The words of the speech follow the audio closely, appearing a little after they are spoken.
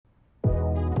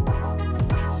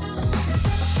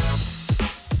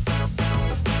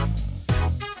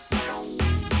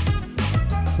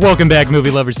Welcome back,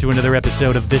 movie lovers, to another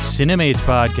episode of the Cinemates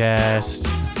podcast.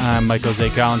 I'm Michael J.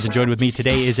 Collins, and joined with me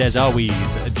today is, as always,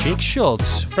 Jake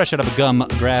Schultz, fresh out of a gum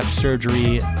graft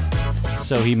surgery,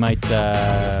 so he might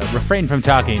refrain from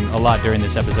talking a lot during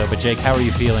this episode. But Jake, how are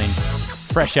you feeling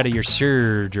fresh out of your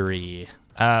surgery?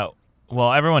 Well,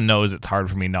 everyone knows it's hard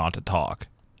for me not to talk.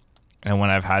 And when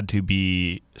I've had to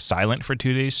be silent for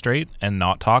 2 days straight and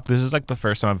not talk, this is like the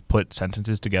first time I've put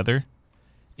sentences together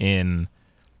in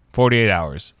 48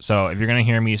 hours. So if you're going to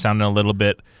hear me sounding a little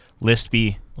bit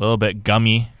lispy, a little bit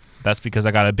gummy, that's because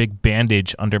I got a big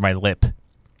bandage under my lip.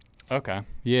 Okay.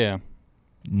 Yeah.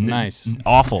 Nice.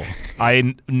 Awful.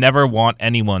 I never want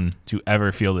anyone to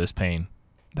ever feel this pain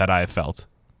that I have felt.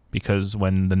 Because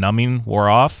when the numbing wore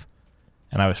off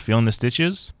and I was feeling the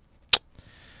stitches,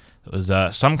 it was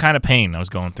some kind of pain I was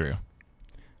going through.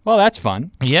 Well, that's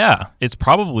fun. Yeah. It's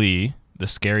probably the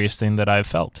scariest thing that I've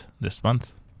felt this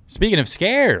month. Speaking of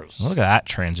scares. Look at that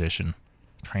transition.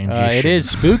 It is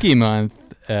spooky month.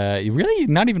 You really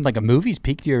not even like a movie's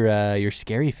piqued your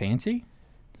scary fancy?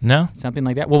 No. Something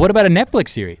like that. Well, what about a Netflix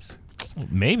series?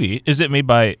 Maybe. Is it made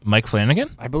by Mike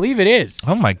Flanagan? I believe it is.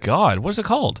 Oh my God. What is it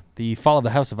called? The Fall of the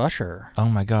House of Usher. Oh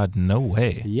my God. No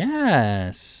way.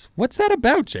 Yes. What's that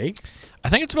about, Jake? I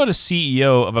think it's about a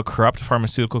CEO of a corrupt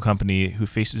pharmaceutical company who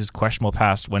faces his questionable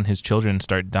past when his children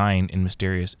start dying in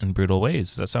mysterious and brutal ways.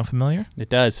 Does that sound familiar? It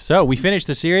does. So we finished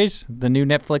the series, the new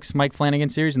Netflix Mike Flanagan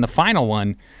series, and the final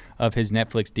one of his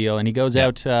Netflix deal. And he goes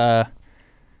out.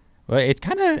 Well, it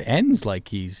kind of ends like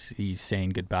he's saying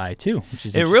goodbye too, which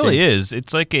is it really is.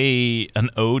 It's like an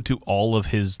ode to all of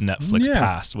his Netflix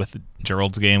past with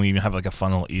Gerald's Game. We even have like a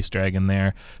fun little Easter egg in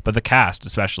there, but the cast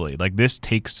especially, like this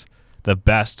takes the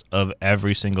best of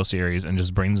every single series and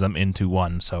just brings them into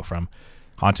one. So from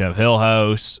Haunting of Hill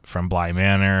House, from Bly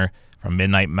Manor, from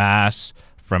Midnight Mass,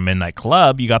 from Midnight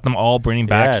Club, you got them all bringing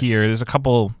back here. There's a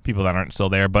couple people that aren't still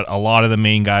there, but a lot of the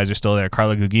main guys are still there.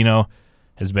 Carla Gugino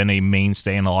has been a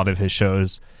mainstay in a lot of his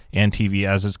shows and TV,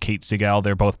 as is Kate Siegel.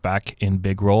 They're both back in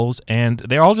big roles, and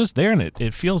they're all just there in it.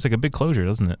 It feels like a big closure,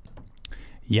 doesn't it?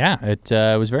 Yeah, it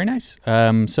was very nice.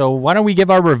 So why don't we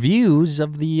give our reviews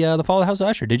of the Fall of the House of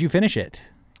Usher? Did you finish it?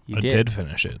 I did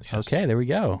finish it, yes. Okay, there we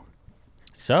go.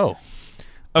 So,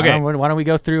 why don't we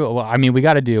go through? Well, I mean, we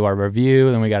got to do our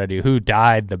review, then we got to do who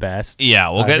died the best.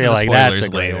 Yeah, we'll get into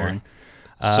spoilers later.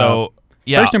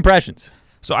 First impressions.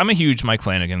 So I'm a huge Mike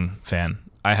Flanagan fan.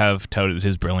 I have touted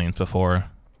his brilliance before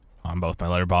on both my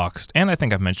Letterboxd, and I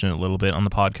think I've mentioned it a little bit on the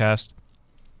podcast.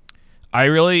 I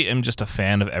really am just a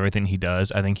fan of everything he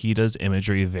does. I think he does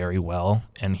imagery very well,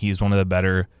 and he's one of the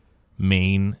better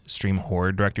mainstream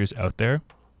horror directors out there.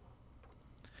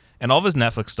 And all of his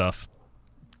Netflix stuff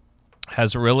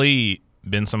has really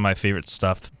been some of my favorite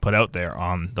stuff put out there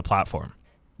on the platform.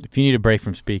 If you need a break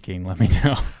from speaking, let me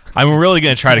know. I'm really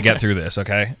going to try to get through this,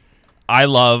 okay? I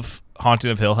love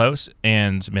Haunting of Hill House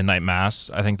and Midnight Mass.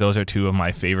 I think those are two of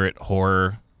my favorite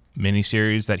horror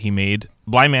miniseries that he made.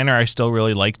 Bly Manor I still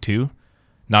really like too.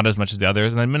 Not as much as the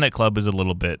others. And then Midnight Club is a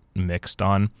little bit mixed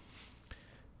on.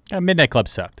 Midnight Club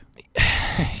sucked.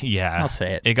 Yeah. I'll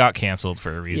say it. It got canceled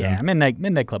for a reason. Yeah,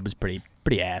 Midnight Club was pretty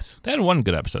ass. They had one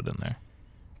good episode in there.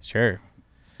 Sure.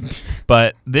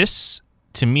 But this,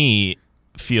 to me,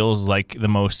 feels like the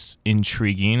most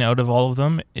intriguing out of all of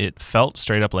them. It felt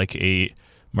straight up like a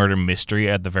murder mystery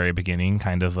at the very beginning,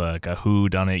 kind of like a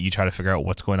whodunit. You try to figure out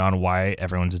what's going on, why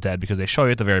everyone's dead, because they show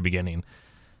you at the very beginning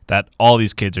that all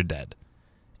these kids are dead.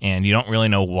 And you don't really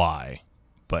know why,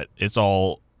 but it's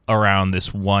all around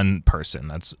this one person.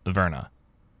 That's Verna,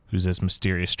 who's this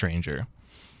mysterious stranger.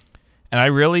 And I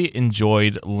really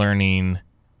enjoyed learning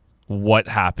what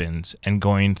happened and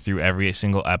going through every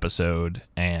single episode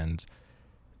and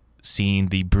seeing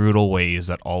the brutal ways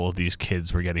that all of these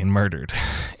kids were getting murdered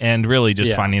and really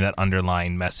just finding that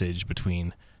underlying message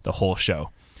between the whole show.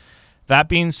 That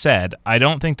being said, I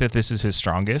don't think that this is his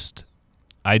strongest.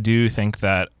 I do think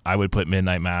that I would put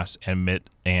Midnight Mass and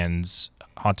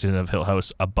Haunted of Hill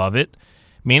House above it,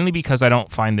 mainly because I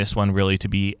don't find this one really to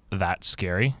be that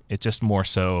scary. It's just more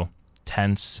so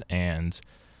tense and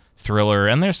thriller,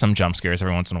 and there's some jump scares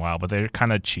every once in a while, but they're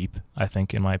kind of cheap, I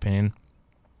think, in my opinion.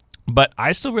 But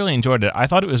I still really enjoyed it. I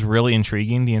thought it was really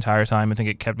intriguing the entire time. I think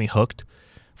it kept me hooked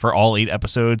for all 8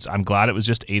 episodes. I'm glad it was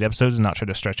just 8 episodes and not try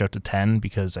to stretch out to 10,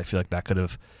 because I feel like that could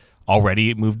have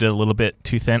already moved it a little bit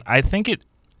too thin. I think it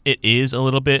is a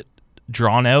little bit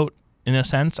drawn out in a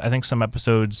sense. I think some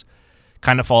episodes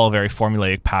kind of follow a very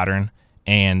formulaic pattern,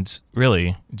 and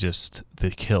really just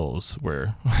the kills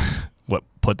were what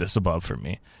put this above for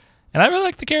me. And I really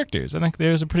like the characters. I think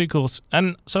there's a pretty cool...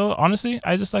 And so, honestly,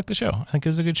 I just like the show. I think it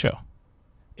was a good show.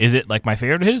 Is it like my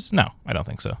favorite of his? No, I don't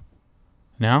think so.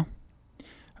 No?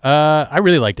 I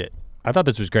really liked it. I thought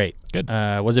this was great. Good.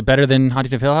 Was it better than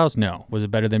Haunting of Hill House? No. Was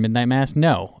it better than Midnight Mass?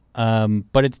 No.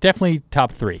 But it's definitely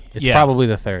top 3. It's probably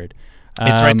the third.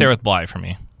 It's right there with Bly for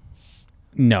me.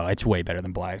 No, it's way better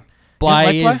than Bly.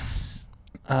 Bly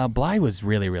was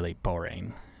really, really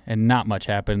boring, and not much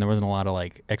happened. There wasn't a lot of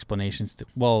like explanations.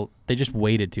 They just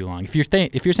waited too long. If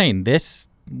you're saying this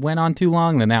went on too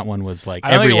long, then that one was like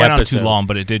I don't think it went on too long,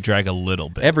 but it did drag a little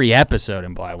bit. Every episode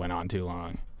in Bly went on too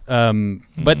long.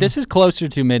 But this is closer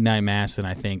to Midnight Mass than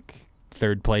I think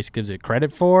third place gives it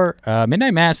credit for.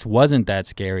 Midnight Mass wasn't that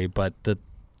scary, but the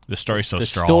story's so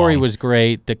strong. The story was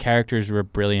great. The characters were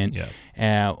brilliant.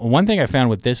 Yeah. One thing I found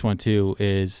with this one too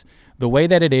is the way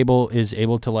that it is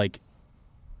able to like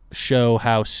show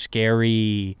how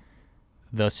scary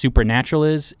the supernatural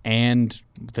is and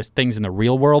the things in the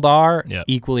real world are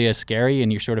equally as scary,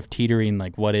 and you're sort of teetering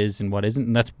like what is and what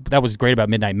isn't. And that was great about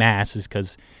Midnight Mass is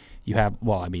because you have,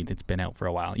 it's been out for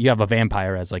a while. You have a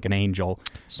vampire as like an angel.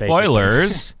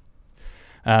 Spoilers.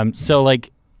 So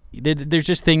like there's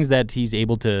just things that he's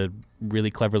able to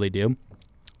really cleverly do.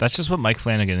 That's just what Mike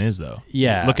Flanagan is, though.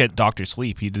 Yeah. Look at Dr.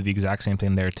 Sleep. He did the exact same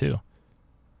thing there, too.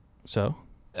 So?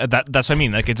 That's what I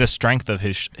mean. Like, it's a strength of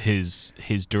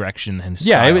his direction and his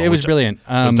style. Yeah, it was brilliant.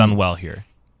 It was done well here.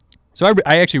 So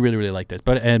I actually really, really liked it.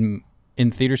 But in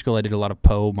theater school, I did a lot of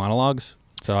Poe monologues.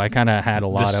 So I kind of had a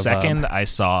lot of... The second I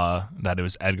saw that it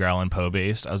was Edgar Allan Poe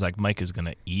based, I was like, Mike is going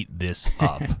to eat this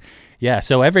up. Yeah,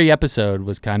 so every episode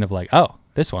was kind of like, oh,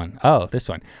 this one. Oh, this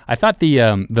one. I thought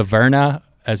the Verna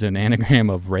as an anagram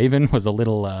of Raven was a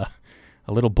little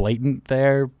blatant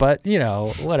there, but,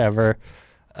 whatever.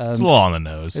 It's a little on the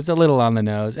nose. It's a little on the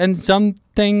nose. And some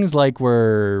things,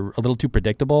 were a little too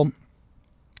predictable.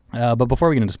 But before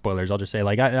we get into spoilers, I'll just say,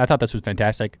 I thought this was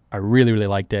fantastic. I really, really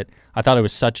liked it. I thought it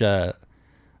was such a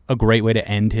great way to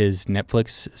end his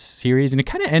Netflix series. And it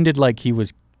kind of ended like he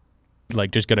was,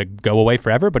 just going to go away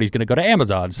forever, but he's going to go to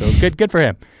Amazon. So good for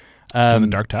him. In the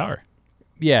Dark Tower.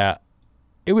 Yeah.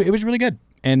 It was really good.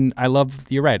 And I love,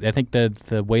 you're right, I think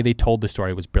the way they told the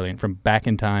story was brilliant, from back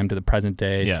in time to the present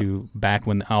day to back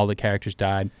when all the characters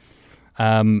died.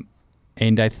 And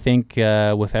I think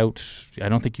I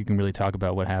don't think you can really talk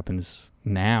about what happens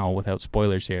now without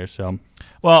spoilers here. So,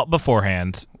 well,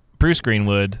 beforehand, Bruce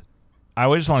Greenwood, I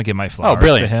would just want to give my flowers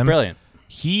to him. Brilliant.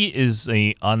 He is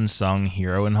a unsung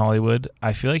hero in Hollywood.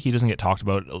 I feel like he doesn't get talked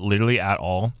about literally at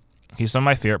all. He's some of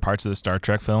my favorite parts of the Star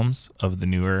Trek films of the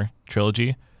newer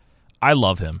trilogy. I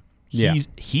love him.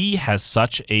 He has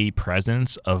such a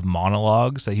presence of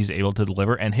monologues that he's able to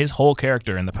deliver, and his whole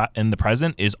character in the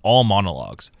present is all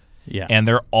monologues. Yeah, and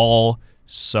they're all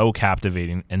so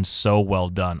captivating and so well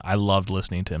done. I loved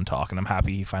listening to him talk, and I'm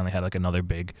happy he finally had another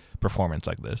big performance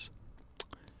like this.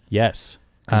 Yes,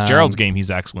 because Gerald's Game, he's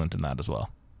excellent in that as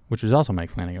well. Which was also Mike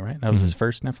Flanagan, right? That was his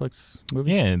first Netflix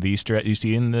movie. Yeah, the Easter egg, you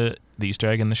see in the Easter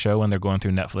egg in the show when they're going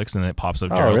through Netflix, and it pops up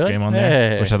Gerald's Game on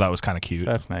there, which I thought was kind of cute.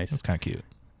 That's nice. That's kind of cute.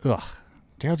 Ugh,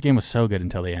 Gerald's Game was so good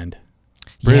until the end.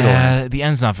 Brutal. Yeah, the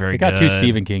end's not very good. They got too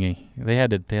Stephen King-y. They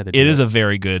had to. It is a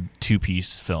very good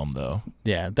two-piece film, though.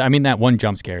 Yeah, I mean that one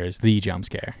jump scare is the jump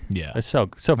scare. Yeah, it's so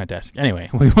fantastic. Anyway,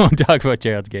 we won't talk about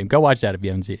Gerald's Game. Go watch that if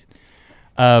you haven't seen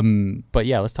it. But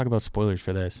yeah, let's talk about spoilers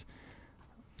for this.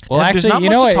 Well, actually, you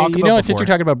know what? Since you're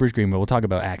talking about Bruce Greenwood, we'll talk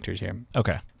about actors here.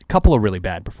 Okay. A couple of really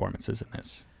bad performances in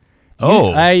this.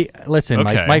 Oh. Listen,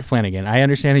 okay. Mike Flanagan, I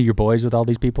understand that you're boys with all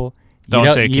these people.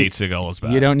 Don't say Kate Siegel is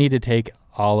bad. You don't need to take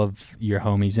all of your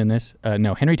homies in this.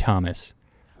 No, Henry Thomas,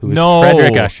 who is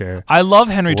Frederick Usher. I love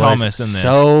Henry Thomas in this.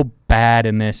 So bad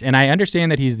in this. And I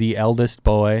understand that he's the eldest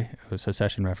boy, a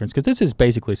Secession reference, because this is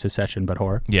basically Secession but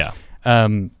horror. Yeah.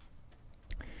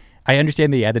 I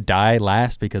understand that he had to die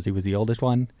last because he was the oldest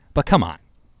one, but come on.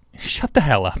 Shut the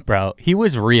hell up, bro. He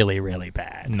was really, really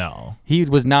bad. No. He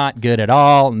was not good at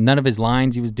all. None of his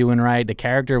lines he was doing right. The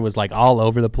character was all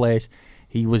over the place.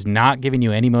 He was not giving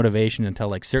you any motivation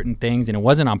until certain things, and it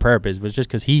wasn't on purpose. It was just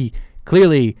because he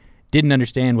clearly didn't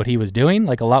understand what he was doing,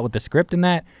 a lot with the script and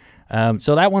that.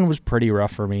 So that one was pretty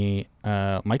rough for me.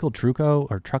 Michael Trucco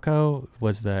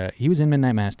he was in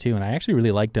Midnight Mass too, and I actually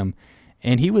really liked him.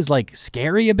 And he was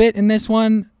scary a bit in this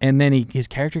one, and then his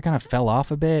character kind of fell off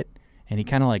a bit, and he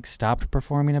kind of stopped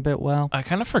performing a bit well. I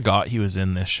kind of forgot he was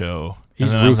in this show.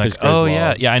 He's and Rufus Griswold. Oh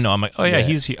yeah, I know. I'm oh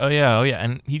yeah,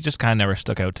 and he just kind of never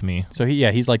stuck out to me. So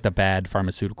he's the bad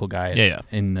pharmaceutical guy.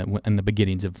 In the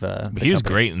beginnings of the. But he was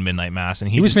great in Midnight Mass,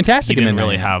 and he was fantastic. He didn't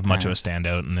really have much of a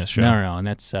standout in this show. No, and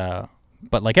that's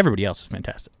but everybody else was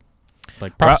fantastic.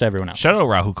 Props to everyone else. Shout out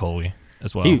Rahul Kohli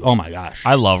as well. Oh my gosh,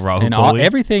 I love Rahul Kohli.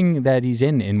 Everything that he's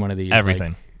in one of these.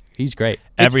 Everything. He's great.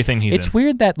 Everything he's in. It's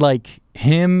weird that like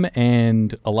him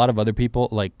and a lot of other people,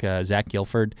 like Zach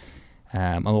Gilford,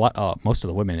 most of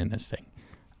the women in this thing,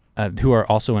 who are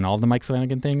also in all the Mike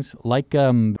Flanagan things, like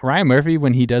Ryan Murphy,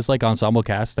 when he does like ensemble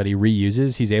cast that he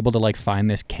reuses, he's able to like find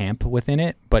this camp within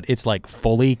it, but it's like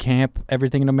fully camp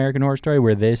everything in American Horror Story,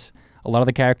 where a lot of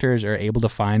the characters are able to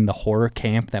find the horror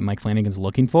camp that Mike Flanagan's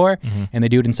looking for, and they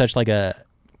do it in such like a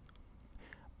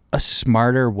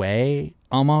smarter way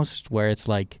almost, where it's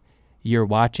like you're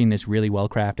watching this really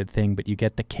well-crafted thing, but you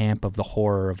get the camp of the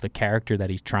horror of the character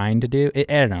that he's trying to do. I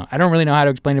don't know. I don't really know how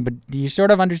to explain it, but do you sort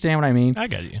of understand what I mean? I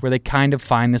get you. Where they kind of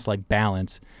find this like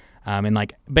balance, and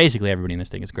like basically everybody in this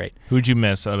thing is great. Who'd you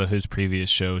miss out of his previous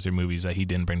shows or movies that he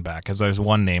didn't bring back? Because there's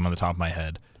one name on the top of my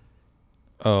head.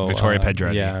 Oh, Victoria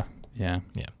Pedretti. Yeah.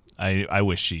 I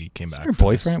wish she came back. Her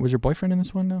boyfriend was her boyfriend in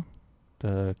this one though?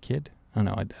 The kid? Oh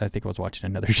no, I think I was watching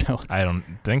another show. I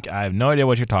have no idea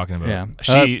what you're talking about.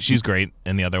 Yeah. She's great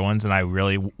in the other ones, and I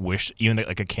really wish, even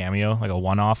like a cameo, like a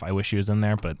one-off, I wish she was in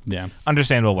there, but yeah,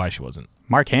 understandable why she wasn't.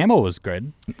 Mark Hamill was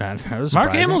good. That was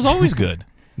Mark Hamill's always good.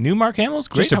 New Mark Hamill's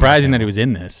great. Just surprising that he was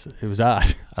in this. It was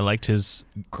odd. I liked his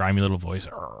grimy little voice.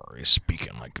 He's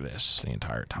speaking like this the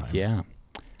entire time. Yeah.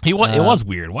 It was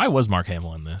weird. Why was Mark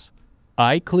Hamill in this?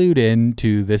 I clued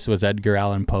into this was Edgar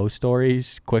Allan Poe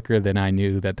stories quicker than I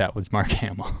knew that was Mark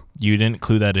Hamill. You didn't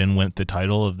clue that in with the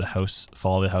title of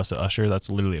Fall of the House of Usher?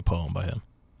 That's literally a poem by him.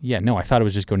 Yeah, no, I thought it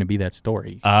was just going to be that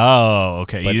story. Oh,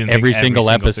 okay. But you didn't every think single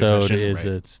episode suggestion, is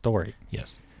right. a story.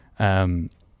 Yes.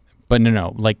 But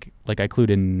no, like I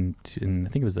clued in, I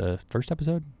think it was the first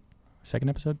episode, second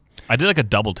episode. I did like a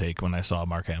double take when I saw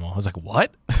Mark Hamill. I was like,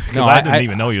 what? Because No, I didn't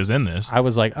even know he was in this. I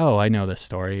was like, oh, I know this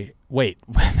story. Wait,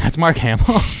 that's Mark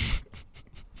Hamill?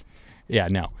 Yeah,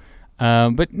 no.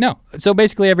 But no. So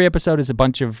basically every episode is a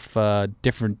bunch of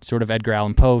different sort of Edgar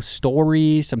Allan Poe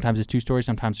stories. Sometimes it's two stories.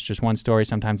 Sometimes it's just one story.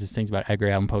 Sometimes it's things about Edgar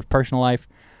Allan Poe's personal life.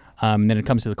 And then it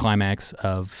comes to the climax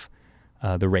of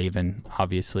The Raven,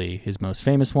 obviously his most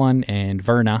famous one. And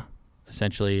Verna,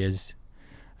 essentially, is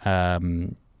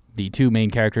the two main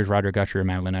characters, Roderick Usher and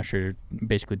Madeline Usher,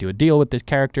 basically do a deal with this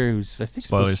character who's, I think,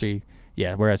 Spoilers. supposed to be...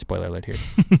 Yeah, we're at spoiler alert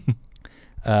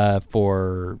here.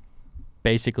 For...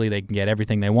 Basically, they can get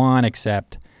everything they want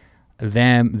except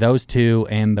those two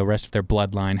and the rest of their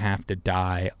bloodline have to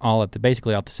die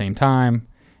basically all at the same time.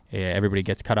 Everybody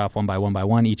gets cut off one by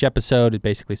one. Each episode, it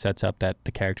basically sets up that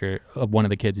the character of one of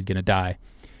the kids is going to die,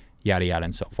 yada, yada,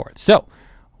 and so forth. So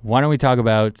why don't we talk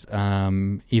about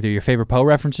either your favorite Poe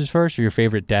references first or your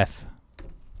favorite death?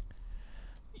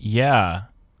 Yeah.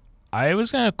 I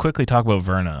was going to quickly talk about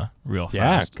Verna real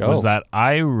fast. Yeah, go. Was that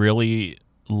I really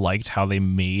liked how they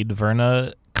made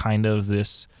Verna kind of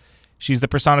this, she's the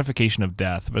personification of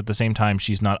death, but at the same time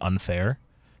she's not unfair,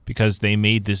 because they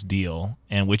made this deal,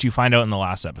 and which you find out in the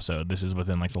last episode. This is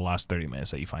within like the last 30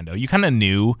 minutes that you find out. You kind of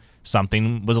knew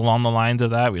something was along the lines of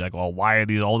that. We're like, well, why are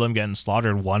all of them getting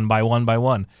slaughtered one by one by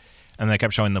one? And they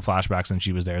kept showing the flashbacks, and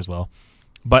she was there as well.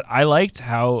 But I liked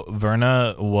how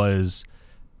Verna was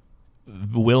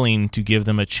willing to give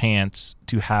them a chance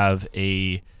to have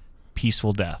a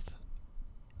peaceful death.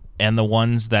 And the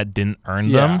ones that didn't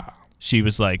earn them, she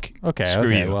was like,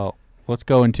 screw you. Well,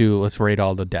 let's rate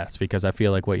all the deaths, because I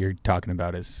feel like what you're talking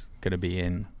about is going to be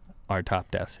in our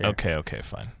top deaths here. Okay,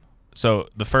 fine. So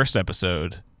the first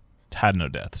episode had no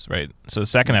deaths, right? So the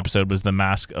second episode was The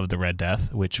Mask of the Red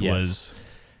Death, which was...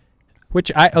 by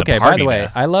the way,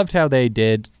 death. I loved how they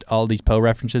did all these Poe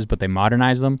references, but they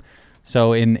modernized them.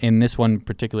 So in this one in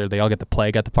particular, they all get the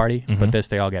plague at the party, but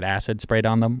they all get acid sprayed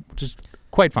on them, which is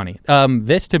quite funny.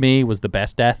 This, to me, was the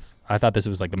best death. I thought this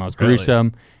was like the most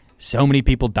gruesome. So many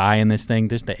people die in this thing.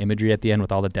 There's the imagery at the end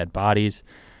with all the dead bodies.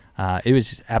 It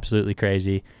was absolutely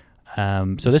crazy.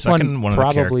 So this one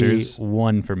probably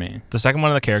won for me. The second one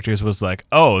of the characters was like,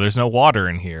 oh, there's no water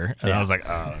in here. And I was like,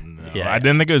 oh, no. I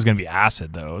didn't think it was going to be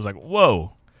acid, though. I was like,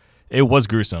 whoa. It was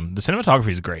gruesome. The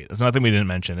cinematography is great. That's another thing we didn't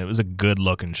mention. It was a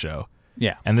good-looking show.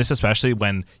 Yeah. And this especially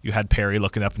when you had Perry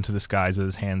looking up into the skies with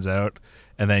his hands out,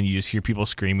 and then you just hear people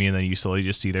screaming, and then you slowly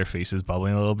just see their faces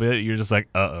bubbling a little bit. You're just like,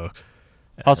 uh-oh.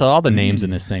 Also, all the names in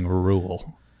this thing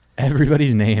rule.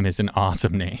 Everybody's name is an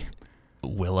awesome name.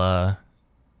 Willa.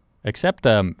 Except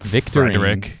Victorine.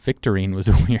 Frederick. Victorine was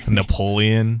a weird name.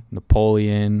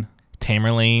 Napoleon.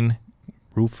 Tamerlane.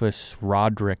 Rufus.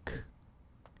 Roderick.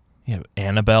 Yeah,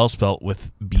 Annabelle spelt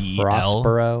with B-E-L.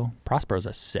 Prospero. Prospero's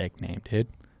a sick name, dude.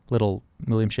 Little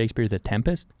William Shakespeare, The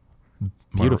Tempest.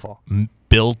 Beautiful.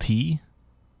 Bill T.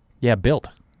 Yeah, Bilt.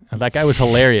 That guy was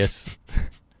hilarious.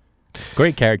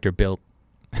 Great character, Bilt.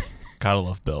 Gotta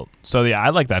love Bilt. So yeah, I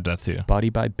like that death too.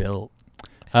 Body by Bilt.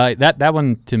 That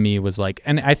one to me was like,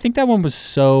 and I think that one was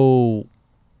so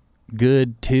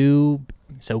good too.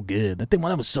 So good. That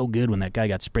one was so good when that guy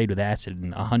got sprayed with acid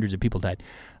and hundreds of people died.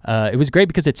 It was great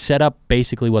because it set up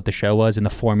basically what the show was and the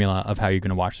formula of how you're going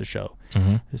to watch the show.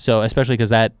 Mm-hmm. So especially because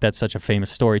that's such a famous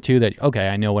story too, that, okay,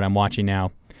 I know what I'm watching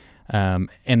now. And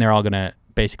they're all going to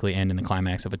basically end in the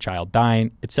climax of a child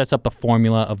dying. It sets up the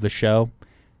formula of the show.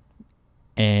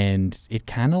 And it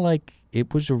kind of like,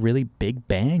 it was a really big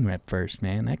bang at first,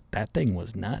 man. That thing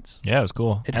was nuts. Yeah, it was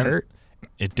cool. It hurt.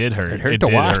 It did hurt. It did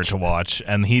hurt to watch,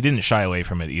 and he didn't shy away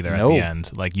from it either. No. At the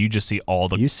end, like you just see all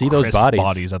the those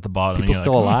bodies at the bottom. People and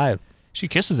still like, alive. She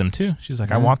kisses him too. She's like,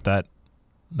 Yeah. I want that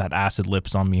acid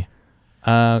lips on me.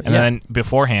 And then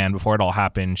before it all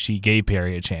happened, she gave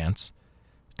Perry a chance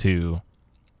to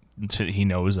he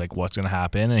knows like what's gonna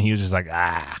happen, and he was just like,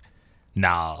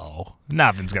 no,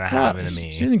 nothing's gonna happen to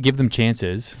me. She didn't give them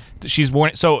chances. She's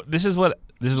warning. So she's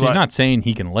not saying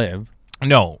he can live.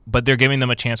 No, but they're giving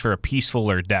them a chance for a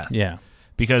peacefuler death. Yeah.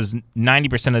 Because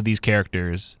 90% of these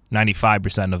characters,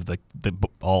 95% of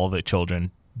all the children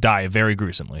die very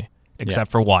gruesomely, except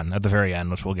for one at the very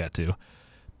end, which we'll get to.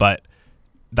 But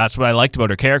that's what I liked about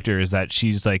her character, is that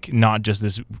she's like not just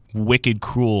this wicked,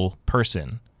 cruel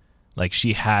person. Like,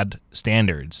 she had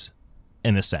standards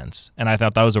in a sense. And I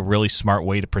thought that was a really smart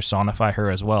way to personify her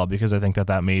as well, because I think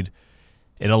that made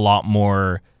it a lot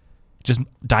more just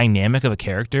dynamic of a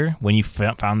character when you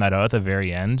found that out at the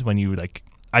very end. When you like,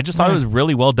 I just thought it was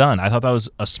really well done. I thought that was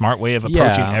a smart way of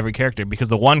approaching every character, because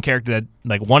the one character that,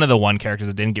 like, one of the characters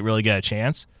that didn't really get a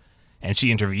chance, and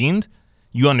she intervened,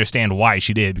 you understand why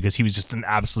she did, because he was just an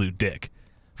absolute dick.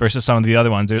 Versus some of the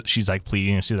other ones, she's like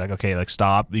pleading, and she's like, okay, like,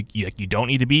 stop. You don't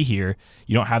need to be here.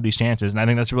 You don't have these chances. And I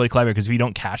think that's really clever, because if you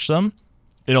don't catch them,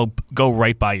 it'll go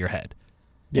right by your head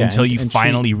until you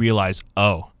finally realize,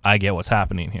 oh, I get what's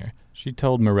happening here. She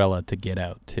told Morella to get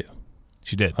out, too.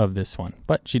 She did. Of this one.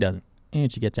 But she doesn't.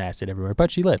 And she gets acid everywhere.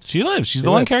 But she lives. She's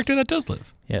the one character that does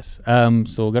live. Yes. So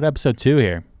we'll go to episode 2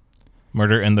 here.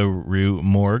 Murder in the Rue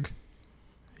Morgue.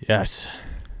 Yes.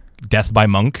 Death by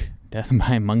Monk. Death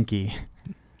by Monkey.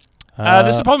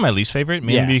 This is probably my least favorite,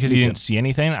 maybe because you didn't see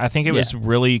anything. I think it was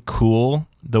really cool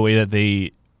the way that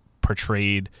they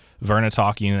portrayed Verna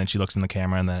talking, and then she looks in the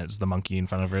camera, and then it's the monkey in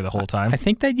front of her the whole time. I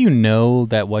think that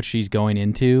that what she's going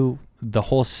into, the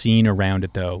whole scene around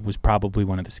it, though, was probably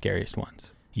one of the scariest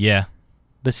ones. Yeah.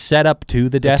 The setup to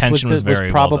the death was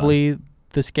probably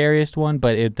the scariest one,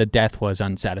 but the death was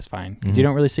unsatisfying. Because you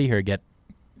don't really see her get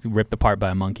ripped apart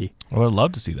by a monkey. I would have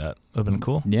loved to see that. It would have been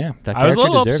cool. Yeah. I was a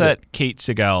little upset Kate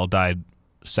Siegel died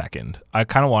second. I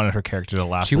kind of wanted her character to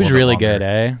last. She was really good,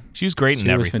 eh? She's great in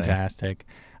everything. She was fantastic.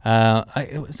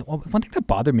 One thing that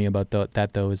bothered me about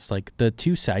that though is like the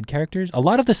two side characters. A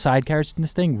lot of the side characters in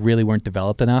this thing really weren't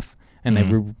developed enough,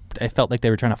 and I felt like they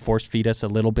were trying to force feed us a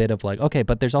little bit of like, okay,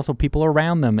 but there's also people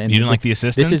around them. And you didn't like the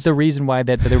assistants? This is the reason why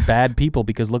that they're bad people,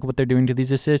 because look at what they're doing to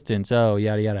these assistants. Oh,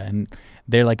 yada yada, and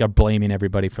they're like are blaming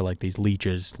everybody for like these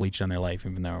leeches on their life,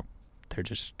 even though they're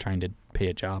just trying to pay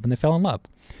a job, and they fell in love.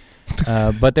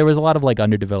 But there was a lot of like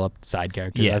underdeveloped side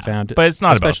characters I found, but it's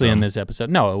not especially about them. in this episode.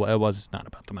 No, it was not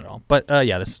about them at all. But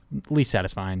this least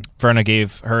satisfying. Verna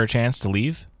gave her a chance to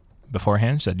leave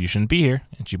beforehand. She said, "You shouldn't be here,"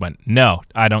 and she went, "No,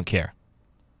 I don't care."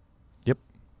 Yep.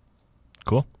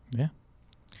 Cool. Yeah.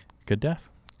 Good death.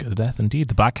 Good death indeed.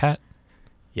 The black cat.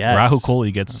 Yes. Rahul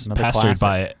Kohli gets Another pestered classic.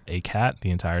 by a cat the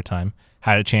entire time.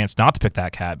 Had a chance not to pick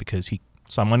that cat because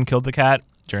someone killed the cat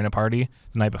during a party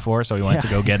the night before, so he went to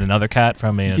go get another cat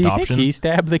from an adoption. Do you think he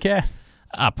stabbed the cat?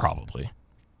 Probably.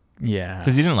 Yeah.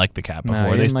 Because he didn't like the cat No,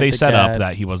 before. he They didn't like the set up cat.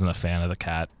 that he wasn't a fan of the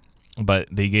cat, but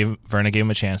Verna gave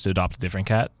him a chance to adopt a different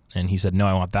cat, and he said, "No,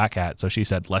 I want that cat." So she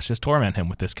said, "Let's just torment him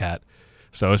with this cat."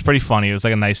 So it was pretty funny. It was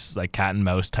like a nice like cat and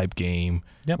mouse type game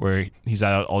where he's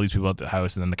at all these people at the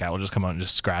house, and then the cat will just come out and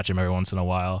just scratch him every once in a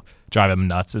while, drive him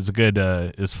nuts. It's a good.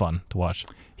 It's fun to watch.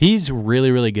 He's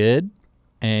really, really good,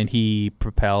 and he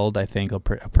propelled, I think, a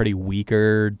pretty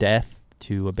weaker death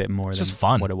to a bit more than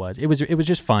fun. What it was. It was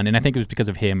just fun, and I think it was because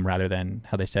of him rather than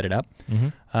how they set it up. Mm-hmm.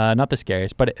 Not the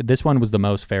scariest, but this one was the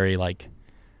most very like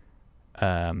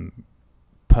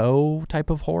Poe type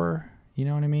of horror. You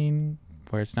know what I mean?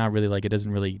 Where it's not really like, it doesn't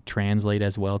really translate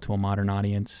as well to a modern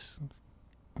audience,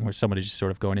 where somebody's just sort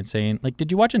of going insane. Like,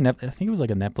 did you watch I think it was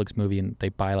like a Netflix movie, and they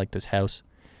buy like this house,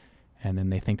 and then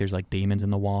they think there's like demons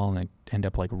in the wall, and they end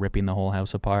up like ripping the whole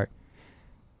house apart.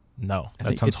 No,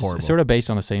 that sounds horrible. It's sort of based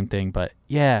on the same thing, but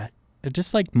yeah, it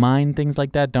just like mind things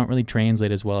like that don't really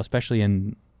translate as well, especially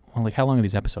in, well, like how long are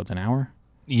these episodes? An hour?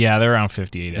 Yeah, they're around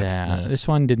 58 Yeah, minutes. this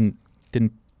one didn't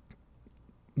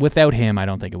without him, I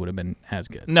don't think it would have been as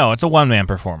good. No, it's a one-man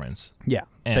performance. Yeah,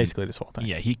 And basically this whole thing.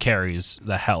 Yeah, he carries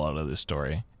the hell out of this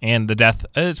story. And the death,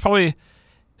 it's probably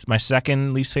my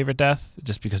second least favorite death,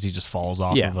 just because he just falls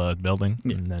off of a building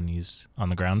and then he's on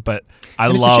the ground. But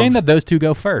it's a shame that those two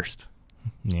go first.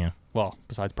 Yeah. Well,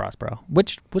 besides Prospero,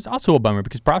 which was also a bummer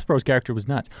because Prospero's character was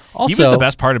nuts. Also, he was the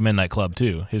best part of Midnight Club,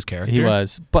 too, his character. He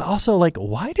was. But also, like,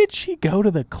 why did she go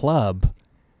to the club?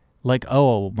 Like,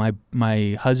 oh,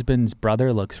 my husband's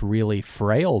brother looks really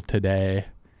frail today.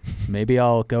 Maybe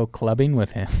I'll go clubbing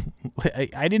with him.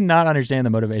 I did not understand the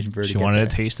motivation for her to She get wanted there. a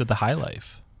taste of the high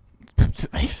life.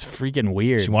 It's freaking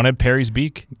weird. She wanted Perry's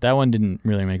beak. That one didn't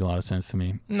really make a lot of sense to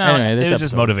me. No, anyway, it was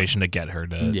his motivation to get her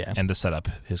to and to set up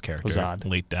his character was odd.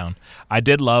 late down. I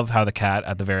did love how the cat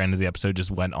at the very end of the episode just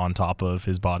went on top of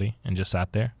his body and just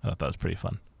sat there. I thought that was pretty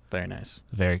fun. Very nice.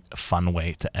 Very fun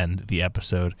way to end the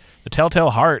episode. The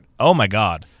Telltale Heart. Oh my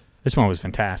God. This one was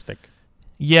fantastic.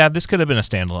 Yeah, this could have been a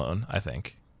standalone, I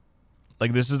think.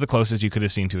 Like, this is the closest you could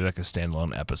have seen to like a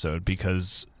standalone episode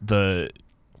because the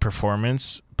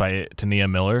performance by Tania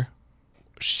Miller,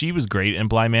 she was great in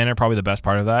Bly Manor, probably the best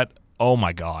part of that. Oh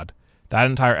my God. That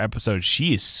entire episode,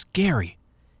 she is scary.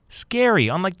 Scary.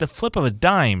 On like the flip of a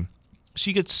dime.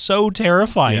 She gets so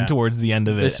terrifying towards the end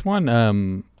of it. This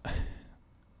one,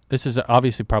 this is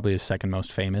obviously probably his second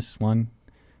most famous one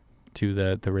to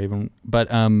the Raven. But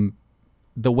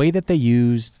the way that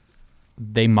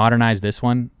they modernized this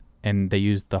one and they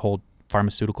used the whole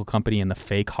pharmaceutical company and the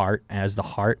fake heart as the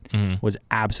heart was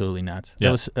absolutely nuts.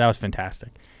 Yeah. That was fantastic.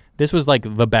 This was like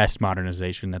the best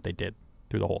modernization that they did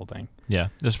through the whole thing. Yeah.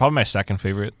 This is probably my second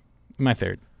favorite. My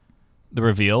third. The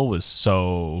reveal was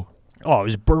so... Oh, it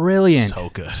was brilliant. So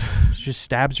good. She just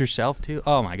stabs herself too.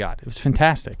 Oh my God. It was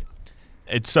fantastic.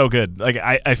 It's so good. Like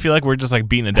I feel like we're just like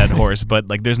beating a dead horse, but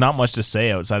like there's not much to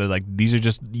say outside of like these are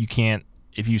just, you can't,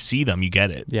 if you see them, you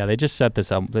get it. Yeah, they just set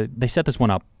this up. They set this one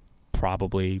up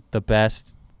probably the best.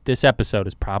 This episode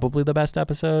is probably the best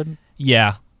episode.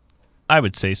 Yeah, I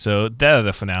would say so. That or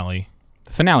the finale.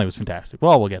 The finale was fantastic.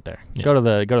 Well, we'll get there. Yeah. Go to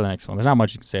the next one. There's not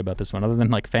much you can say about this one other than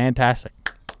like fantastic.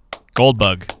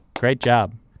 Goldbug. Great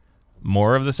job.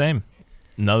 More of the same.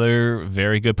 Another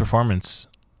very good performance.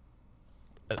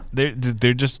 They're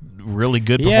just really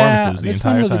good performances the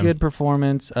entire time. This one was a good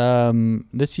performance.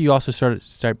 This you also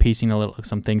start piecing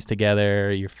some things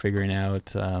together. You're figuring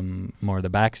out more of the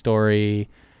backstory,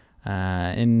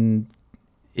 and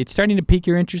it's starting to pique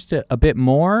your interest a bit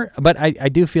more. But I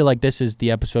do feel like this is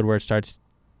the episode where it starts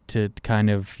to kind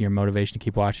of your motivation to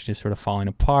keep watching just sort of falling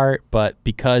apart. But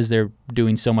because they're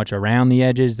doing so much around the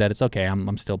edges, that it's okay.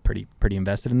 I'm still pretty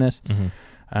invested in this.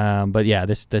 Mm-hmm. But yeah,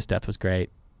 this death was great.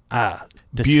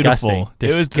 Beautiful. Disgusting.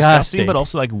 It was disgusting, but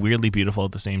also like weirdly beautiful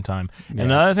at the same time. Yeah.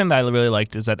 And another thing that I really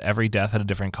liked is that every death had a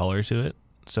different color to it.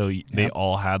 So they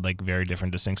all had like very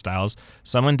different distinct styles.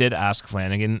 Someone did ask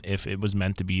Flanagan if it was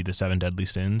meant to be the 7 deadly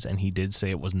sins, and he did say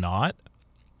it was not.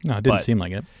 No, it didn't seem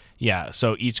like it. Yeah,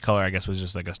 so each color I guess was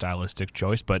just like a stylistic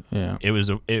choice, but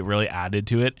it really added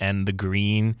to it. And the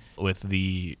green with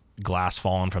the glass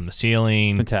falling from the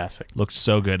ceiling, Fantastic. looked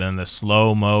so good. And the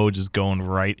slow-mo just going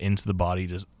right into the body,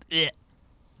 just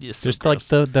Just like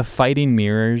the fighting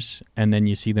mirrors, and then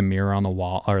you see the mirror on the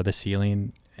wall or the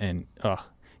ceiling, and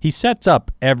he sets up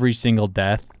every single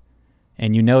death,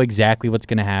 and you know exactly what's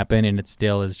going to happen, and it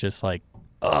still is just like,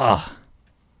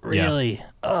 really?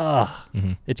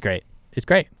 Mm-hmm. It's great. It's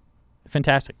great.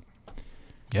 Fantastic.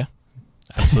 Yeah,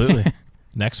 absolutely.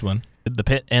 Next one. The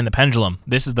Pit and the Pendulum.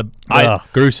 This is the...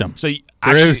 gruesome. So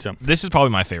actually, Gruesome. this is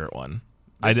probably my favorite one.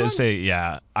 I did say,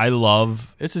 yeah, I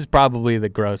love... This is probably the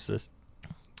grossest.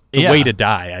 The way to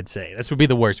die, I'd say. This would be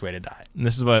the worst way to die. And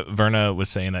this is what Verna was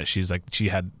saying, that she's like,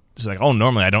 oh,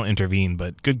 normally I don't intervene,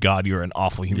 but good God, you're an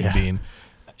awful human being.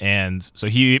 And so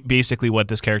he basically, what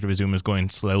this character was doing was going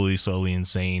slowly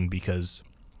insane because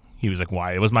he was like,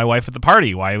 why was my wife at the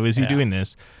party? Why was he doing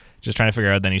this? Just trying to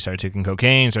figure out. Then he started taking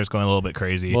cocaine, starts going a little bit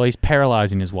crazy. Well, he's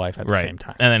paralyzing his wife at the same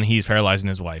time. And then he's paralyzing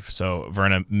his wife. So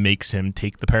Verna makes him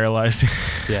take the paralyzed.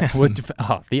 Yeah.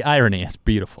 The irony is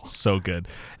beautiful. So good.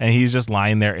 And he's just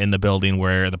lying there in the building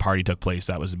where the party took place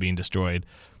that was being destroyed.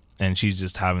 And she's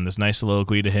just having this nice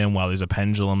soliloquy to him while there's a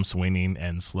pendulum swinging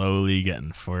and slowly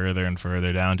getting further and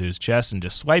further down to his chest and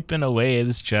just swiping away at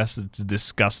his chest. It's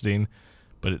disgusting,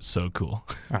 but it's so cool.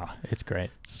 Oh, it's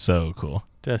great. So cool.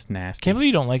 Just nasty. Can't believe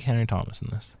you don't like Henry Thomas in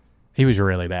this. He was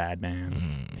really bad,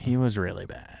 man. He was really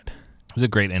bad. He was a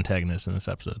great antagonist in this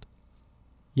episode.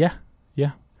 Yeah.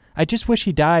 I just wish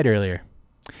he died earlier.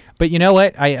 But you know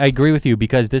what? I agree with you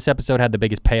because this episode had the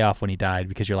biggest payoff when he died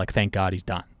because you're like, thank God he's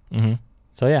done. Mm-hmm.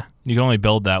 So, yeah. You can only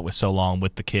build that with so long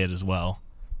with the kid as well.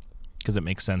 because it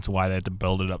makes sense why they had to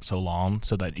build it up so long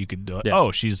so that you could do it. Yeah.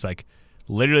 Oh, she's like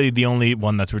literally the only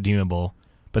one that's redeemable,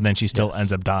 but then she still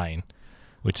ends up dying,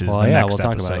 which is the next episode.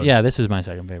 Talk about it. Yeah, this is my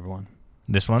second favorite one.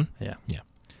 This one? Yeah.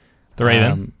 The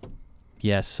Raven?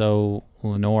 Yes, so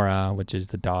Lenora, which is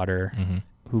the daughter,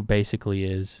 who basically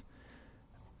is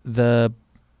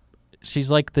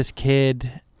she's like this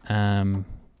kid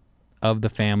of the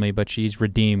family, but she's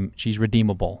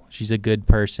redeemable. She's a good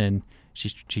person.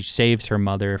 She saves her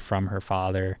mother from her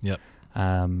father. Yep.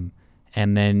 And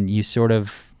then you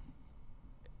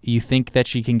think that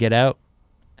she can get out,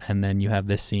 and then you have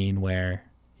this scene where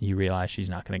you realize she's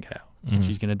not going to get out. And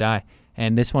she's going to die.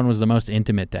 And this one was the most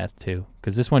intimate death too,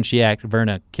 because this one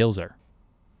Verna kills her.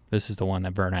 This is the one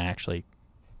that Verna actually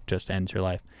just ends her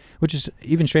life, which is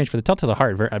even strange for the Tell to the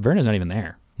Heart. Verna's not even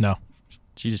there. No.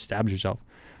 She just stabs herself.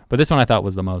 But this one I thought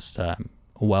was the most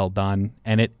well done,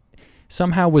 and it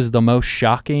somehow was the most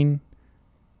shocking,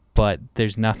 but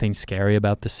there's nothing scary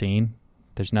about the scene.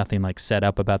 There's nothing like set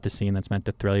up about the scene that's meant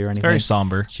to thrill you or anything. It's very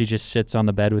somber. She just sits on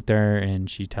the bed with her, and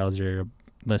she tells her,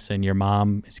 listen, your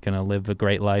mom is going to live a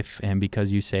great life, and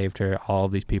because you saved her, all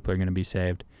of these people are going to be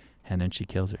saved. And then she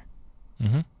kills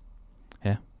her.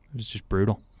 Yeah, it was just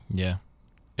brutal. Yeah.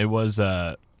 It was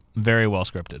very well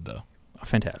scripted, though.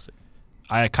 Fantastic.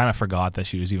 I kind of forgot that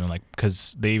she was even like,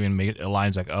 because they even made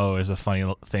lines like, oh, it's a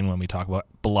funny thing when we talk about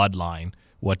bloodline,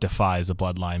 what defies a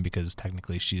bloodline, because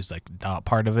technically she's like not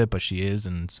part of it, but she is,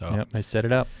 and so. Yep, they set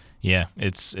it up. Yeah,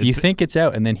 it's you think it's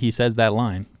out, and then he says that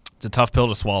line. It's a tough pill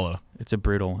to swallow. It's a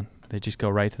brutal one. They just go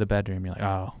right to the bedroom. You're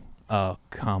like, oh,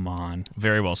 come on.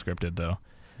 Very well scripted, though.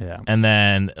 Yeah. And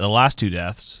then the last two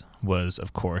deaths was,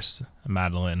 of course,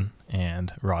 Madeline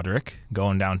and Roderick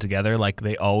going down together like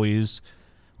they always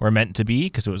were meant to be,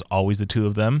 because it was always the two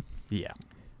of them. Yeah.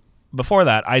 Before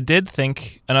that, I did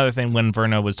think another thing when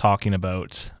Verna was talking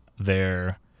about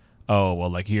their,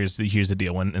 here's the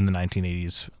deal when in the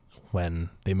 1980s when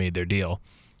they made their deal.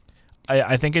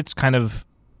 I think it's kind of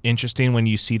interesting when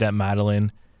you see that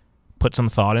Madeline put some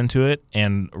thought into it,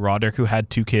 and Roderick, who had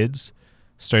two kids,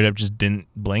 straight up just didn't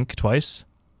blink twice.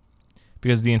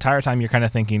 Because the entire time you're kind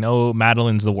of thinking, oh,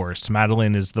 Madeline's the worst.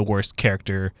 Madeline is the worst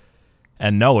character.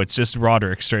 And no, it's just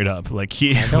Roderick straight up. Like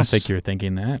I don't think you were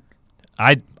thinking that.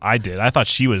 I did. I thought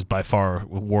she was by far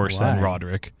worse than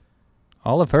Roderick.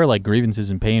 All of her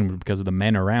grievances and pain were because of the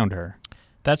men around her.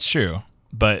 That's true.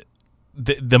 But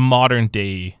the modern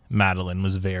day Madeline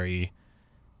was very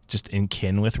just in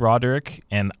kin with Roderick,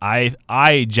 and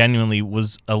I genuinely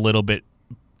was a little bit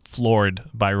floored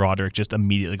by Roderick just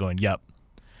immediately going, yep.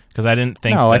 Because I didn't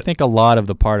think I think a lot of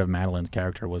the part of Madeline's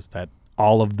character was that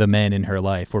all of the men in her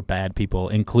life were bad people,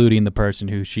 including the person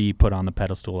who she put on the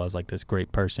pedestal as like this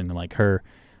great person, and like her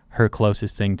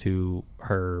closest thing to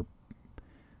her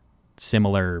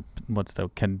similar,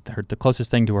 the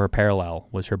closest thing to her parallel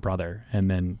was her brother,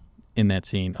 and then in that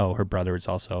scene, her brother is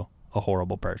also a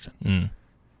horrible person.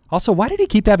 Also, why did he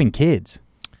keep having kids?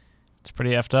 It's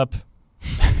pretty effed up.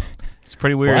 It's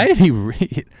pretty weird. Why did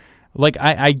he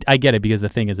I get it, because the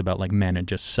thing is about like men and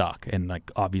just suck, and like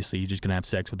obviously you're just gonna have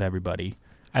sex with everybody.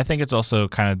 I think it's also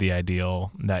kind of the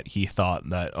ideal that he thought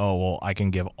that, I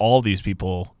can give all these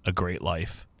people a great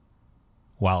life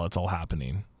while it's all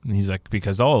happening. And he's like,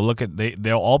 because look at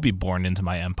they'll all be born into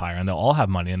my empire, and they'll all have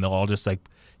money, and they'll all just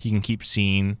he can keep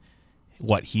seeing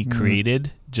what he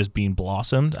created just being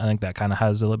blossomed. I think that kind of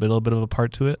has a little bit of a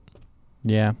part to it.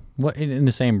 Yeah, well, in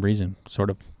the same reason, sort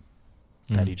of,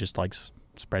 that he just likes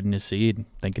spreading his seed,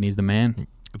 thinking he's the man.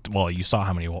 Well, you saw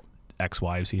how many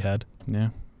ex-wives he had. Yeah,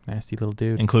 nasty little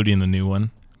dude. Including the new one.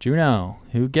 Juno,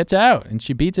 who gets out, and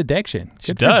she beats addiction.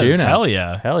 She does. Juno. Hell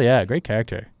yeah. Hell yeah, great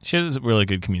character. She has really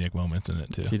good comedic moments in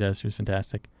it, too. She does. She was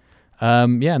fantastic.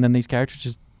 And then these characters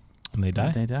just... And they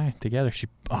die. They die together.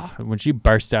 When she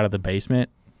bursts out of the basement,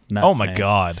 nuts, oh my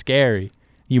God. Scary.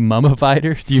 You mummified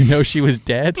her? Do you know she was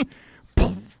dead?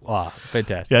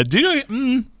 Fantastic. Yeah, do you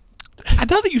know...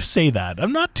 now that you say that,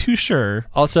 I'm not too sure.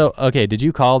 Also, okay, did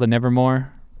you call the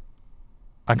Nevermore?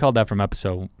 I called that from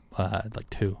episode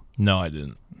 2. No, I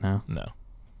didn't. No? No.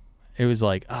 It was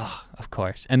like, of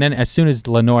course. And then as soon as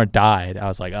Lenore died, I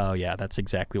was like, oh, yeah, that's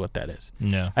exactly what that is.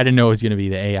 Yeah. I didn't know it was going to be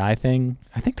the AI thing.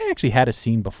 I think they actually had a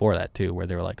scene before that, too, where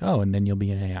they were like, and then you'll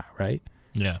be an AI, right?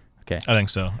 Yeah. Okay. I think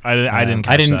so. I didn't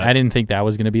catch that. I didn't think that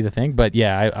was going to be the thing, but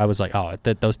yeah, I was like,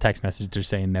 those text messages are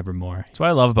saying Nevermore. That's what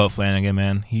I love about Flanagan,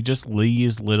 man. He just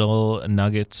leaves little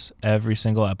nuggets every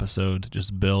single episode,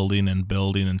 just building and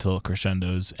building until it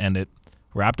crescendos, and it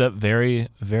wrapped up very,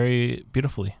 very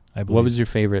beautifully, I believe. What was your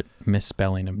favorite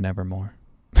misspelling of Nevermore?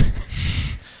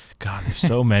 God, there's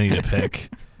so many to pick.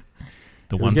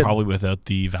 The It was one good. probably without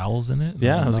the vowels in it?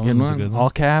 Yeah, that was a good one. All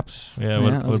caps. Yeah, that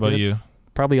what was about good. you?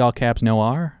 Probably all caps, no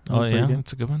R. That Oh, was pretty yeah, good.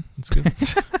 that's a good one. That's good.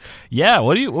 Yeah,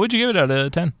 what would you give it out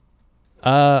of 10?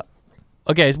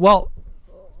 Okay, well,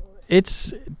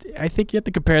 I think you have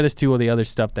to compare this to all the other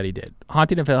stuff that he did.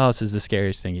 Haunted of Hill House is the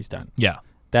scariest thing he's done. Yeah.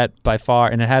 That by far,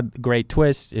 and it had great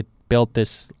twists. It built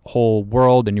this whole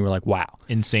world, and you were like, wow.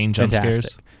 Insane jump Fantastic.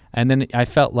 scares. And then I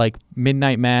felt like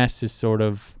Midnight Mass is sort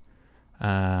of,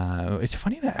 it's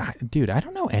funny that, dude, I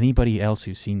don't know anybody else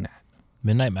who's seen that.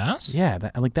 Midnight Mass? Yeah,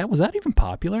 was that even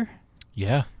popular?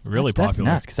 Yeah, really That's popular.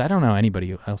 nuts, because I don't know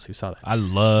anybody else who saw that. I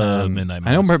love Midnight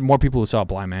Mass. I know more people who saw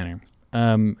Bly Manor.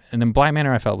 And then Bly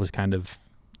Manor I felt was kind of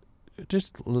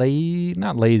just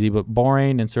not lazy, but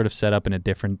boring and sort of set up in a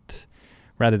different,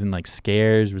 rather than like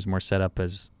scares, was more set up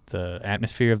as the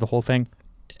atmosphere of the whole thing.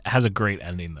 It has a great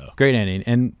ending, though. Great ending.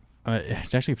 And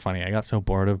it's actually funny. I got so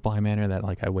bored of Bly Manor that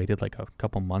like I waited like a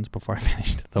couple months before I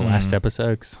finished the last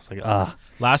episode, because I was like,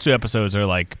 Last 2 episodes are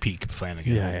like peak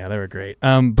Flanagan. Yeah, they were great.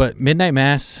 But Midnight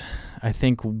Mass, I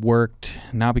think, worked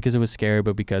not because it was scary,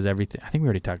 but because everything. I think we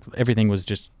already talked. Everything was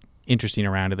just interesting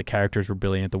around it. The characters were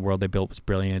brilliant. The world they built was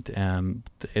brilliant.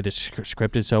 It is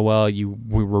scripted so well. We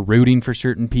were rooting for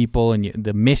certain people, and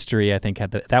the mystery, I think,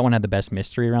 that one had the best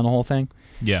mystery around the whole thing.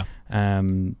 Yeah.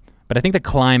 But I think the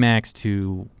climax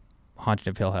to Haunted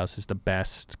of Hill House is the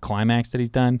best climax that he's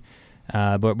done.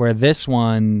 But where this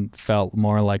one felt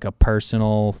more like a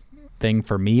personal thing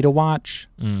for me to watch.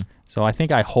 So I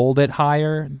think I hold it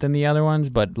higher than the other ones,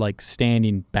 but like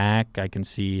standing back, I can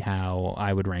see how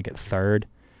I would rank it third.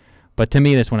 But to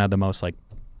me, this one had the most, like,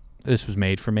 this was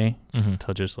made for me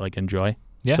to just like enjoy.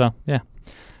 Yeah. So yeah,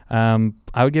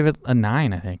 I would give it a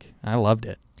 9. I think I loved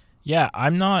it. Yeah,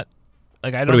 I'm not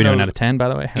like I don't. What are we know. doing out of 10? By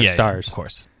the way, Yeah, stars. of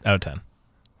course, out of 10.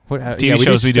 TV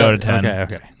shows we do out of 10.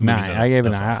 Okay. Movies 9. out I gave it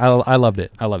of 9. 5. I loved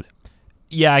it.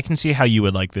 Yeah, I can see how you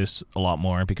would like this a lot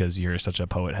more because you're such a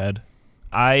poet head.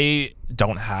 I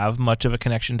don't have much of a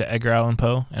connection to Edgar Allan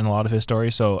Poe and a lot of his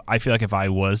stories, so I feel like if I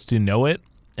was to know it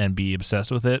and be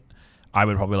obsessed with it, I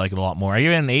would probably like it a lot more. I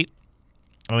give it an 8.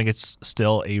 I think it's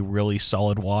still a really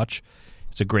solid watch.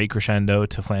 It's a great crescendo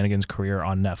to Flanagan's career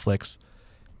on Netflix.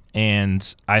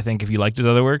 And I think if you liked his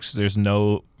other works, there's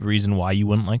no reason why you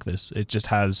wouldn't like this. It just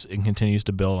has and continues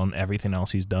to build on everything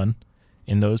else he's done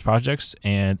in those projects,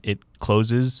 and it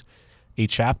closes a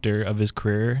chapter of his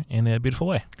career in a beautiful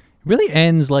way. It really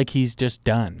ends like he's just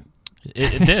done.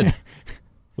 It did.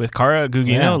 With Cara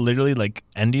Gugino Yeah. literally like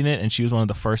ending it, and she was one of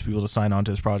the first people to sign on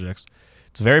to his projects.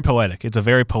 It's very poetic. It's a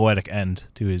very poetic end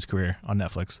to his career on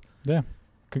Netflix. Yeah.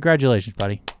 Congratulations,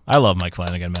 buddy. I love Mike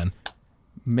Flanagan, man.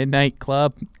 Midnight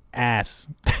Club, ass.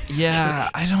 Yeah,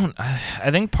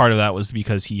 I think part of that was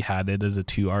because he had it as a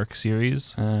 2-arc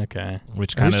series, Okay.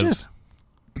 which It kind was of...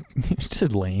 It's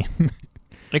just lame.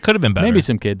 It could have been better. Maybe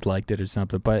some kids liked it or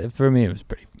something, but for me, it was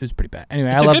pretty bad.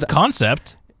 Anyway, It's I a loved good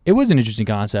concept. It was an interesting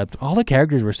concept. All the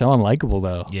characters were so unlikable,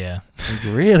 though. Yeah. Like,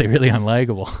 really, really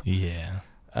unlikable. Yeah.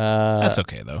 That's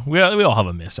okay, though. We all have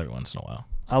a miss every once in a while.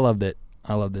 I loved it.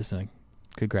 I love this thing.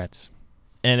 Congrats.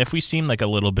 And if we seem like a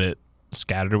little bit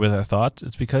scattered with our thoughts,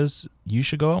 it's because you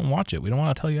should go out and watch it. We don't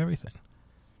want to tell you everything.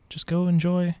 Just go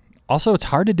enjoy. Also, it's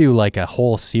hard to do like a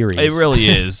whole series. It really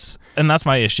is. And that's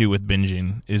my issue with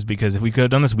binging, is because if we could have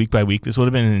done this week by week, this would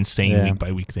have been an insane week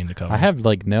by week thing to cover. I have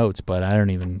like notes, but I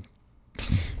don't even...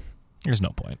 There's no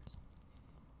point.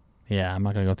 Yeah, I'm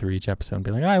not going to go through each episode and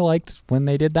be like, I liked when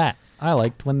they did that. I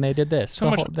liked when they did this.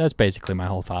 That's basically my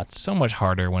whole thoughts. So much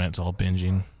harder when it's all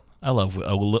binging. I love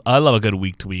a good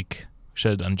week to week.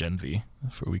 Should have done Gen V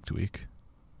for week to week.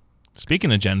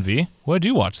 Speaking of Gen V, what did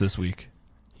you watch this week?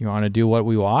 You want to do what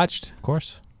we watched? Of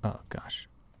course. Oh, gosh.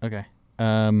 Okay.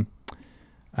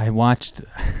 I watched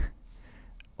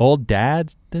Old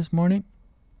Dads this morning,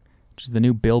 which is the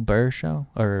new Bill Burr show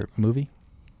or movie.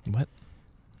 What?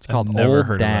 It's called I've never Old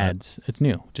heard Dads. It's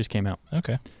new. It just came out.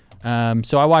 Okay.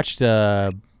 So I watched,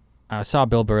 I saw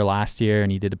Bill Burr last year,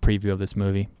 and he did a preview of this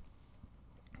movie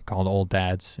called Old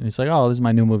Dads. And he's like, oh, this is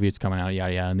my new movie. It's coming out,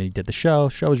 yada, yada. And then he did the show.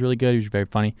 The show was really good. He was very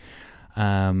funny.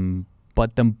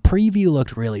 But the preview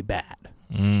looked really bad.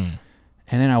 And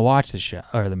then I watched the show,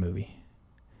 or the movie.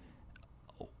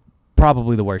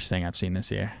 Probably the worst thing I've seen this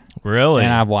year. Really?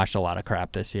 And I've watched a lot of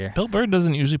crap this year. Bill Burr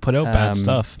doesn't usually put out bad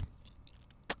stuff.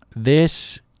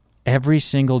 Every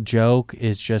single joke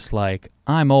is just like,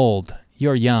 I'm old,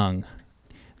 you're young.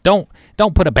 Don't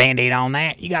put a Band-Aid on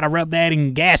that. You got to rub that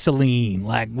in gasoline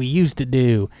like we used to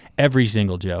do. Every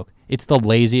single joke. It's the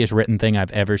laziest written thing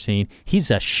I've ever seen.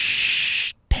 He's a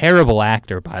terrible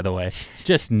actor, by the way.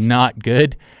 Just not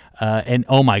good. And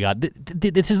oh my God,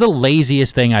 this is the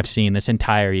laziest thing I've seen this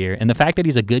entire year. And the fact that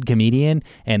he's a good comedian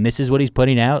and this is what he's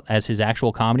putting out as his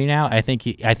actual comedy now, I think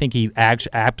he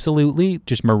absolutely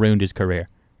just marooned his career.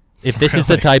 If this is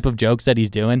the type of jokes that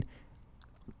he's doing,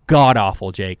 god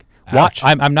awful, Jake. Watch.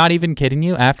 I'm not even kidding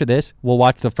you. After this, we'll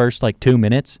watch the first 2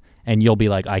 minutes, and you'll be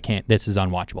like, I can't. This is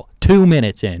unwatchable. 2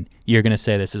 minutes in, you're gonna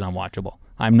say this is unwatchable.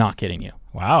 I'm not kidding you.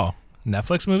 Wow,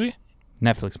 Netflix movie.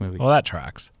 Well, that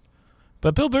tracks.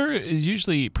 But Bill Burr is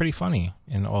usually pretty funny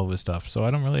in all of his stuff, so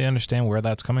I don't really understand where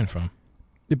that's coming from.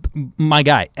 My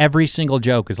guy, every single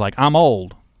joke is like, I'm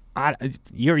old.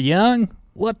 You're young?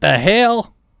 What the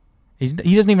hell? He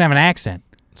doesn't even have an accent.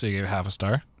 So you gave it half a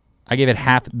star? I gave it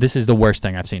half. This is the worst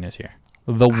thing I've seen this year.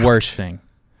 The worst thing.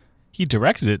 He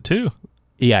directed it, too.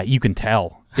 Yeah, you can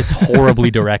tell. It's horribly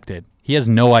directed. He has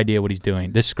no idea what he's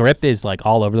doing. The script is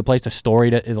all over the place. The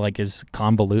story is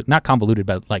convoluted. Not convoluted,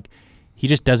 but he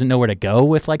just doesn't know where to go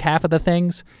with half of the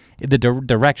things. The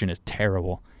direction is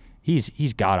terrible.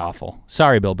 He's god-awful.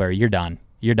 Sorry, Bill Burr. You're done.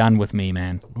 You're done with me,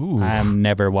 man. Ooh. I'm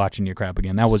never watching your crap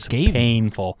again. That was Scathing.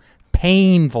 painful.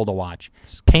 Painful to watch.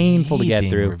 Painful to get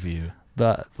through. Review.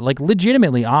 But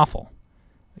legitimately awful.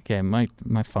 Okay, my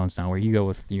phone's down. Where you go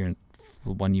with your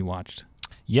one you watched?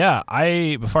 Yeah,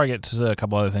 before I get to a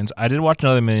couple other things, I did watch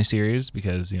another miniseries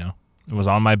because, it was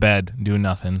on my bed doing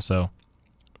nothing, so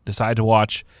decided to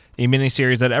watch a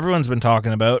miniseries that everyone's been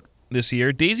talking about this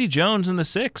year, Daisy Jones and the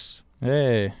Six.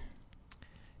 Hey.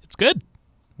 It's good.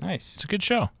 Nice. It's a good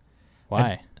show.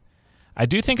 Why? I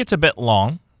do think it's a bit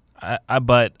long,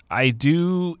 but I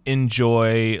do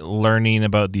enjoy learning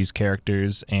about these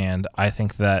characters, and I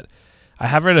think that I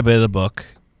have read a bit of the book.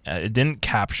 It didn't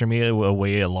capture me a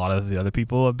way a lot of the other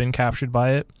people have been captured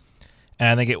by it, and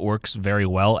I think it works very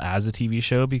well as a TV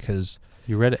show because...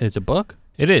 You read it? It's a book?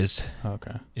 It is.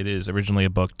 Okay. It is originally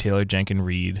a book. Taylor Jenkins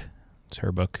Reid. It's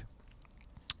her book.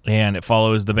 And it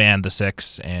follows the band, The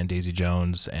Six, and Daisy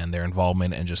Jones, and their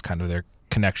involvement and just kind of their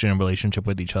connection and relationship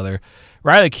with each other.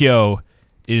 Riley Keough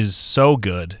is so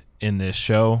good in this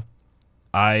show.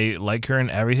 I like her in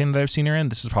everything that I've seen her in.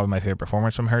 This is probably my favorite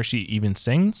performance from her. She even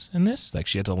sings in this.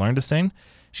 She had to learn to sing.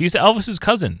 She's Elvis's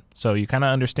cousin, so you kind of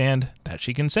understand that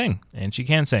she can sing, and she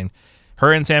can sing.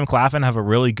 Her and Sam Claflin have a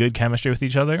really good chemistry with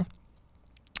each other,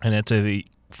 and it's a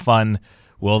fun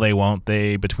will they, won't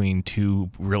they between two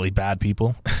really bad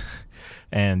people.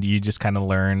 And you just kind of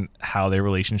learn how their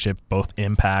relationship both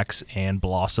impacts and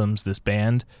blossoms this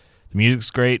band. The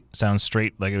music's great. Sounds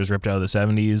straight like it was ripped out of the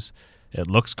 70s. It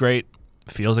looks great.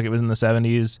 Feels like it was in the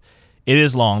 70s. It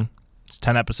is long. It's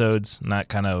 10 episodes, and that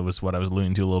kind of was what I was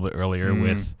alluding to a little bit earlier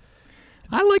with...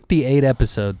 I like the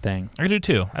 8-episode thing. I do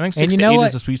too. I think 6 to 8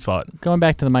 is a sweet spot. Going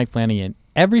back to the Mike Flanagan,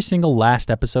 every single last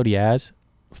episode he has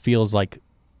feels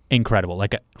incredible.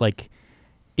 Like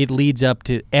it leads up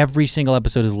to... Every single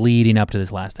episode is leading up to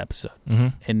this last episode.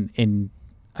 Mm-hmm. And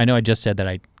I know I just said that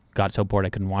I got so bored I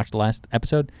couldn't watch the last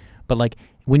episode, but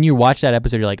when you watch that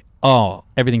episode, you're like, oh,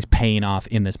 everything's paying off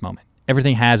in this moment.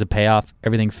 Everything has a payoff.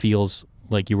 Everything feels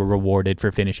like you were rewarded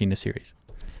for finishing the series.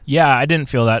 Yeah, I didn't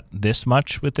feel that this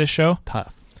much with this show.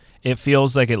 Tough. It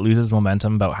feels like it loses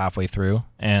momentum about halfway through,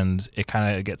 and it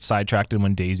kind of gets sidetracked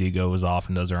when Daisy goes off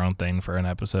and does her own thing for an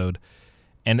episode.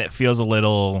 And it feels a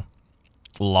little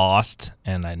lost,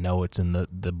 and I know it's in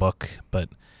the book, but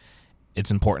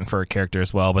it's important for a character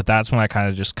as well. But that's when I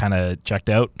kind of checked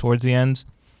out towards the end.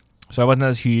 So I wasn't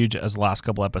as huge as the last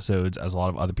couple episodes as a lot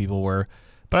of other people were.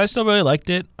 But I still really liked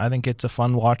it. I think it's a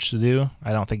fun watch to do.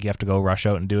 I don't think you have to go rush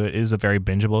out and do it. It is a very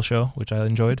bingeable show, which I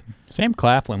enjoyed. Sam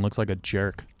Claflin looks like a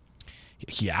jerk.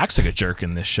 He acts like a jerk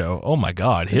in this show. Oh my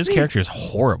God. His character is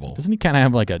horrible. Doesn't he kind of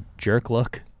have a jerk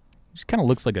look? He just kind of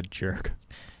looks like a jerk.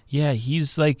 Yeah,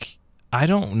 he's I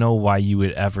don't know why you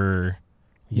would ever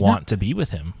want to be with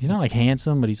him. He's not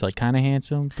handsome, but he's kind of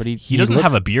handsome. But he doesn't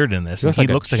have a beard in this. He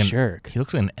looks like a jerk. He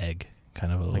looks like an egg.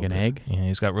 Kind of like an egg? Yeah,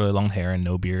 he's got really long hair and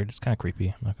no beard. It's kind of creepy,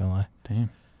 I'm not going to lie. Damn.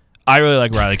 I really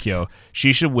like Riley Keough.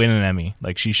 She should win an Emmy.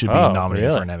 She should be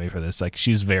nominated for an Emmy for this.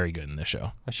 She's very good in this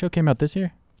show. That show came out this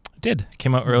year? It did. It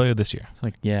came out earlier this year.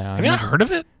 It's yeah. Have you not heard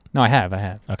of it? No, I have.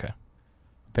 Okay.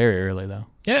 Very early, though.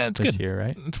 Yeah, it's this good. Year,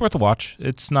 right? It's worth a watch.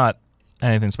 It's not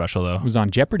anything special, though. It was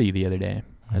on Jeopardy the other day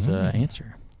as an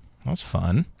answer. That's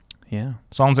fun. Yeah.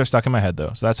 Songs are stuck in my head,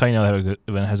 though. So that's how you know that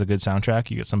when it has a good soundtrack,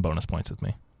 you get some bonus points with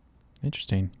me.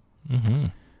 Interesting. Mm-hmm.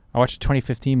 I watched a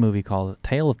 2015 movie called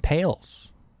Tale of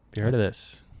Tales. Have you heard of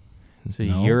this? It's a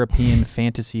European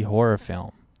fantasy horror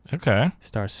film. Okay.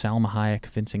 Stars Salma Hayek,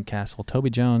 Vincent Cassel, Toby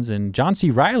Jones, and John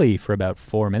C. Reilly for about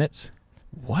 4 minutes.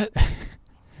 What?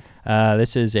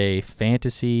 This is a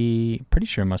fantasy. Pretty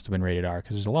sure it must have been rated R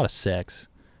because there's a lot of sex.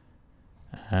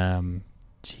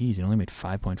 Jeez, it only made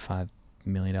 $5.5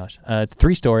 million. It's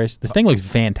 3 stories. This thing looks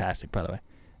fantastic, by the way.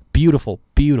 Beautiful,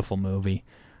 beautiful movie.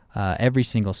 Every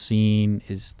single scene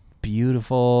is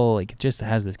beautiful. Like, it just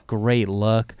has this great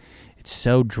look. It's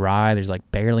so dry. There's like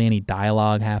barely any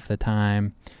dialogue half the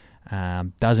time.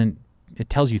 It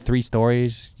tells you 3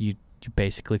 stories. You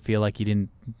basically feel like you didn't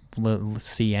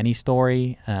see any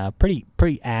story.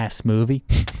 Pretty ass movie.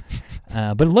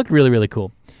 But it looked really, really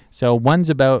cool. So one's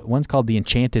called The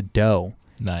Enchanted Doe.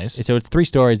 Nice. So it's 3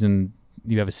 stories, and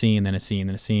you have a scene, then a scene,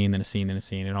 then a scene, then a scene, then a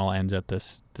scene. It all ends at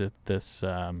this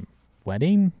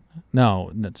wedding.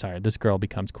 No, sorry. This girl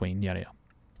becomes queen. Yada yada.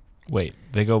 Wait,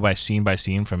 they go by scene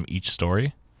from each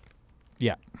story?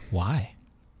 Yeah. Why?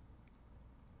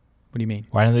 What do you mean?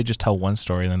 Why don't they just tell one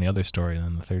story, and then the other story, and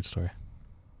then the third story?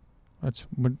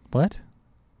 What?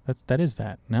 That is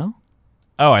that. No?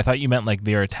 Oh, I thought you meant like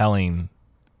they were telling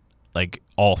like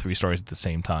all 3 stories at the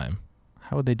same time.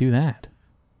 How would they do that?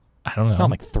 I don't know. It's not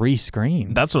like 3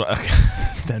 screens. That's what.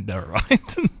 Then never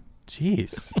mind.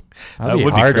 Jeez, That would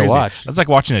would be hard be crazy. to watch. That's like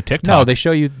watching a TikTok. No, they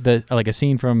show you a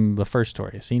scene from the first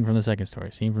story, a scene from the second story,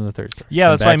 a scene from the third story. Yeah,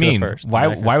 that's what I mean. First,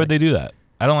 why would they do that?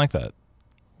 I don't like that.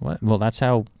 What? Well, that's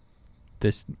how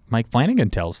this Mike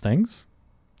Flanagan tells things.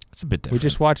 It's a bit different. We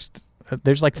just watched.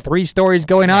 There's like 3 stories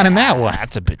going on in that one.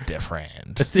 That's a bit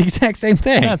different. It's the exact same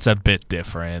thing. That's a bit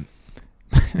different.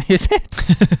 Is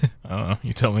it? I don't know.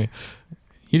 You tell me.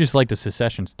 You just like the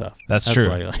secession stuff. That's true.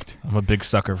 What you liked. I'm a big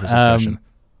sucker for secession.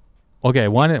 Okay,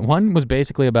 one was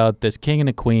basically about this king and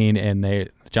a queen, and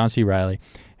John C. Reilly,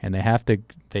 and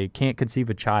they can't conceive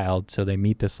a child, so they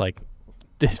meet this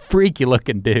freaky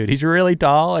looking dude. He's really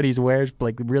tall, and he wears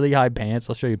like really high pants.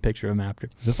 I'll show you a picture of him after.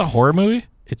 Is this a horror movie?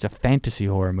 It's a fantasy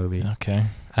horror movie. Okay.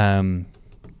 And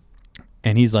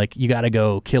he's like, you got to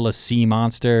go kill a sea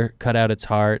monster, cut out its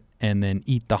heart, and then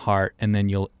eat the heart, and then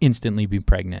you'll instantly be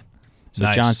pregnant. So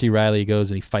Nice. John C. Reilly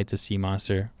goes and he fights a sea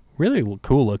monster. Really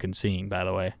cool looking scene, by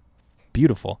the way.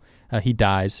 Beautiful. He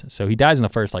dies. So he dies in the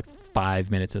first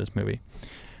 5 minutes of this movie.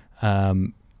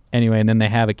 Anyway, and then they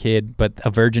have a kid, but a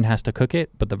virgin has to cook it,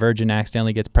 but the virgin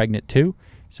accidentally gets pregnant too.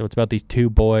 So it's about these 2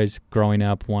 boys growing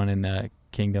up, one in the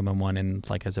kingdom and one in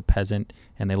as a peasant,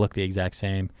 and they look the exact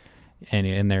same,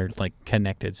 and they're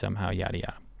connected somehow, yada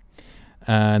yada.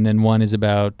 And then one is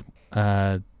about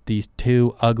these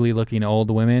 2 ugly looking old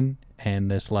women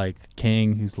and this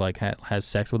king who's has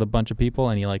sex with a bunch of people,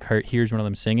 and he hears one of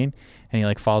them singing, and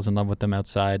he falls in love with them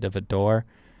outside of a door,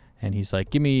 and he's like,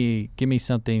 give me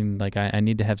something, I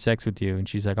need to have sex with you. And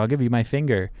she's like, I'll give you my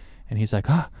finger. And he's like,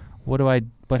 what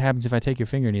happens if I take your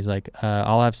finger? And he's like,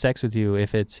 I'll have sex with you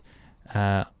if it's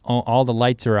all the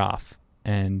lights are off.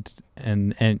 And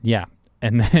yeah,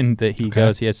 and then he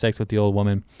goes, he has sex with the old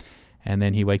woman, and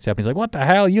then he wakes up and he's like, what the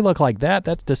hell, you look like that,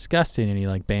 that's disgusting. And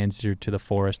he bands her to the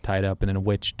forest tied up, and then a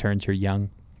witch turns her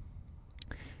young,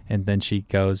 and then she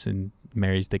goes and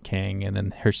marries the king, and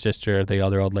then her sister, the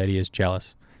other old lady, is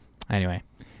jealous. Anyway,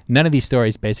 none of these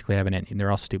stories basically have an ending. They're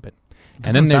all stupid.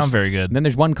 Doesn't sound very good. And then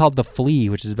there's one called The Flea,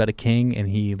 which is about a king, and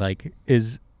he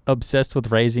is obsessed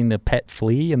with raising the pet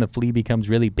flea, and the flea becomes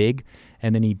really big,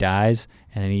 and then he dies,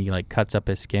 and then he cuts up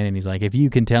his skin, and he's like, if you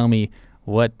can tell me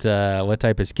what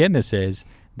type of skin this is,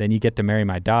 then you get to marry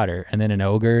my daughter. And then an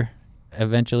ogre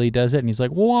eventually does it, and he's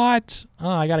like, what? Oh,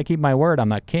 I got to keep my word. I'm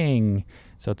not king.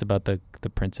 So it's about the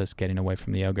princess getting away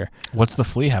from the ogre. What's the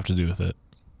flea have to do with it?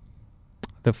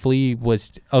 The flea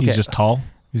was okay. He's just tall.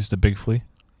 He's just a big flea.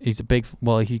 He's a big.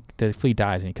 Well, the flea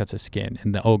dies and he cuts his skin,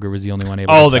 and the ogre was the only one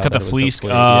able. Oh, to they tell cut the that it was flea.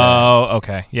 flea. Oh,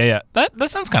 okay. Yeah.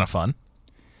 That sounds kind of fun.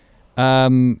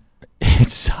 It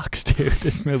sucks, dude.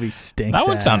 This movie stinks. That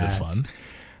one sounded ass.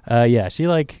 fun. Yeah, she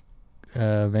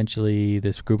eventually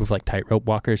this group of tightrope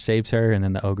walkers saves her, and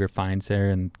then the ogre finds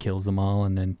her and kills them all,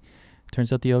 and then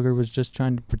turns out the ogre was just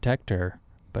trying to protect her,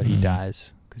 but he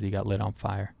dies because he got lit on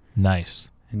fire. Nice.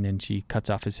 And then she cuts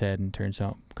off his head and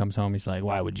comes home. He's like,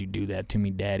 why would you do that to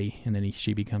me, daddy? And then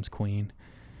she becomes queen.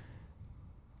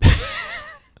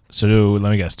 So let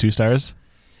me guess, 2 stars?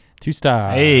 2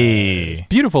 stars. Hey.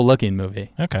 Beautiful looking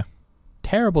movie. Okay.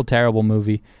 Terrible, terrible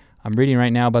movie. I'm reading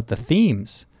right now about the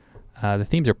themes. The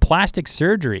themes are plastic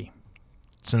surgery.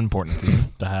 It's an important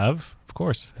theme to have, of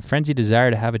course. The frenzied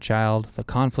desire to have a child, the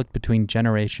conflict between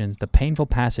generations, the painful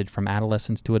passage from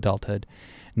adolescence to adulthood.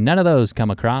 None of those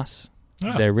come across.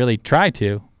 Oh. They really try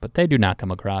to, but they do not come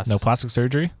across. No plastic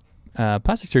surgery?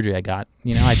 Plastic surgery I got.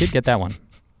 I did get that one.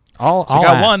 All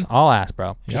ass,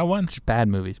 bro. You got one? Just bad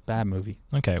movies. Bad movie.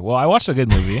 Okay, well, I watched a good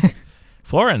movie.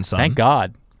 Flora and Son. Thank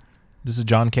God. This is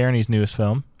John Carney's newest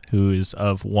film, who is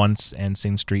of Once and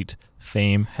Sing Street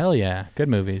fame. Hell yeah. Good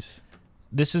movies.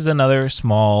 This is another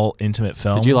small, intimate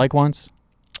film. Did you like Once?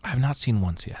 I have not seen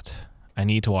Once yet. I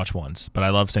need to watch Once, but I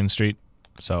love Sing Street,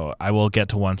 so I will get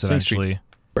to Once eventually.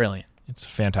 Brilliant. It's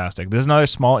fantastic. There's another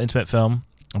small intimate film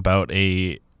about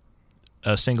a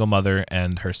single mother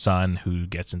and her son who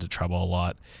gets into trouble a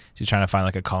lot. She's trying to find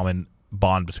like a common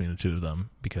bond between the two of them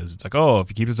because it's like, oh, if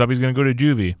he keeps this up, he's going to go to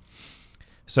juvie.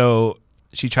 So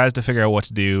she tries to figure out what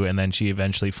to do, and then she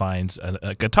eventually finds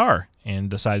a guitar and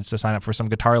decides to sign up for some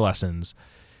guitar lessons.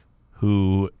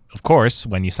 Who, of course,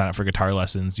 when you sign up for guitar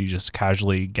lessons, you just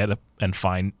casually get up and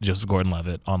find Joseph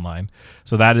Gordon-Levitt online.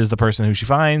 So that is the person who she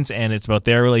finds, and it's about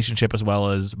their relationship as well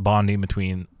as bonding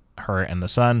between her and the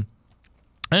son.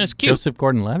 And it's cute. Joseph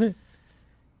Gordon-Levitt?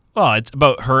 Well, it's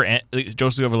about her and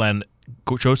Joseph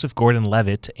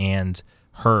Gordon-Levitt and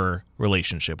her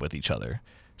relationship with each other.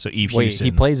 So Eve Hewson.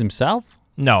 He plays himself?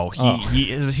 No, he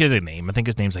has a name. I think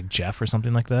his name's like Jeff or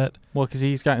something like that. Well, because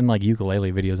he's gotten like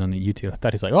ukulele videos on the YouTube. I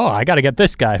thought he's like, oh, I got to get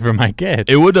this guy for my kid.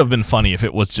 It would have been funny if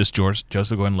it was just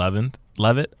Joseph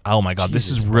Gordon-Levitt. Oh my God, this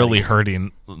is really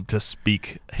hurting to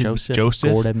speak. Joseph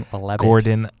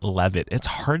Gordon-Levitt. It's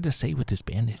hard to say with this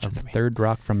bandage. Of Third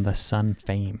Rock from the Sun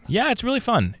fame. Yeah, it's really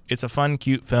fun. It's a fun,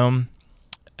 cute film.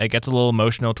 It gets a little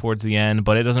emotional towards the end,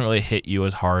 but it doesn't really hit you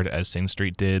as hard as Sing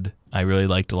Street did. I really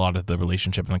liked a lot of the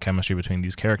relationship and the chemistry between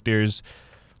these characters.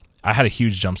 I had a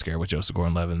huge jump scare with Joseph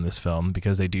Gordon-Levitt in this film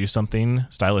because they do something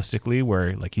stylistically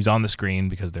where like he's on the screen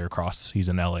because they're across. He's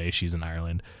in LA, she's in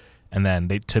Ireland, and then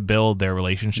to build their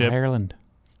relationship. Ireland.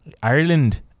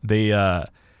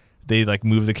 They like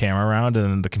move the camera around and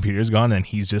then the computer's gone and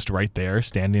he's just right there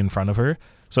standing in front of her.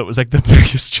 So it was like the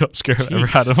biggest jump scare I've ever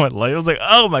had in my life. I was like,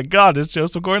 oh my God, it's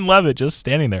Joseph Gordon-Levitt just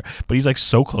standing there. But he's like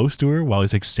so close to her while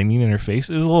he's like singing in her face.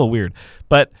 It was a little weird.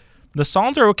 But the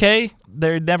songs are okay.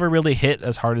 They never really hit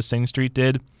as hard as Sing Street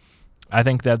did. I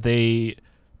think that they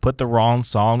put the wrong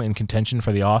song in contention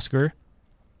for the Oscar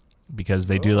because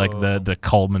they do like the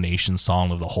culmination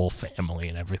song of the whole family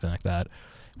and everything like that,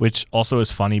 which also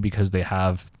is funny because they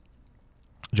have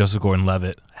Joseph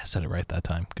Gordon-Levitt, I said it right that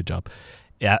time, good job,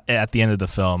 at the end of the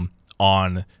film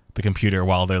on the computer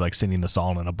while they're like singing the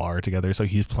song in a bar together. So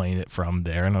he's playing it from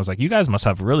there. And I was like, you guys must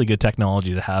have really good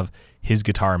technology to have his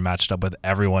guitar matched up with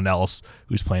everyone else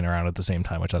who's playing around at the same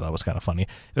time, which I thought was kind of funny.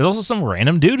 There's also some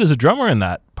random dude as a drummer in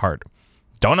that part.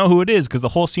 Don't know who it is because the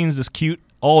whole scene's this cute.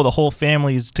 Oh, the whole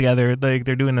family's together.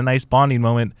 They're doing a nice bonding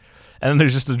moment. And then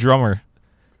there's just a drummer.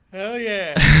 Hell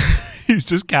yeah. He's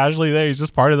just casually there. He's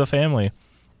just part of the family.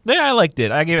 Yeah, I liked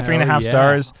it. I gave it 3.5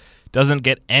 stars. Doesn't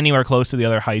get anywhere close to the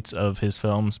other heights of his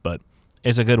films, but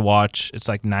it's a good watch. It's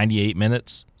like 98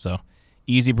 minutes, so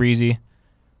easy breezy,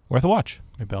 worth a watch.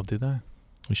 Maybe I'll do that.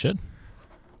 We should.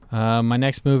 My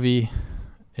next movie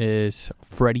is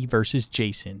Freddy vs.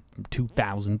 Jason from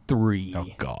 2003. Oh,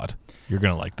 God. You're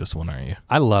going to like this one, aren't you?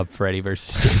 I love Freddy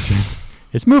vs. Jason.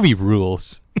 This movie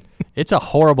rules. It's a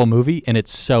horrible movie, and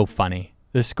it's so funny.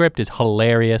 The script is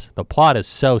hilarious. The plot is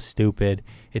so stupid.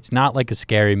 It's not like a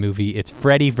scary movie. It's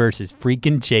Freddy versus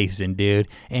freaking Jason, dude.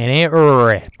 And it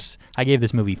rips. I gave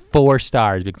this movie 4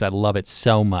 stars because I love it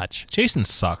so much. Jason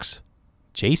sucks.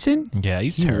 Jason? Yeah,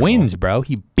 he's terrible. He wins, bro.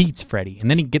 He beats Freddy.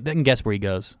 And then guess where he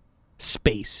goes?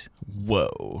 Space.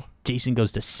 Whoa. Jason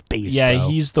goes to space, yeah, bro.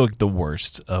 He's the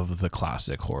worst of the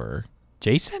classic horror.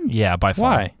 Jason? Yeah, by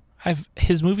far. Why?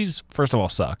 His movies, first of all,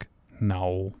 suck.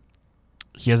 No.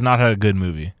 He has not had a good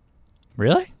movie.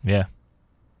 Really? Yeah.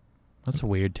 That's a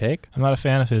weird take. I'm not a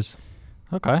fan of his.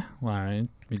 Okay. Well, all right.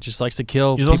 He just likes to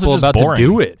kill he's people about boring. to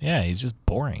do it. Yeah, he's just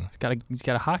boring. He's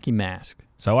got a hockey mask.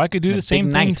 So I could do the same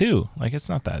thing too. Like, it's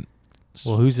not that.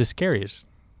 Well, who's the scariest?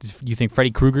 You think Freddy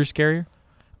Krueger's scarier?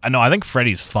 I think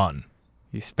Freddy's fun.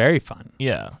 He's very fun.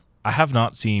 Yeah. I have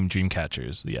not seen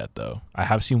Dreamcatchers yet, though. I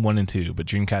have seen 1 and 2, but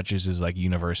Dreamcatchers is like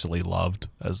universally loved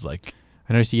as like.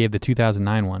 I noticed you gave the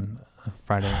 2009 one,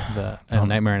 Friday, the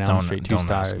Nightmare on Elm Street, 2 stars.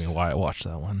 Don't ask me why I watched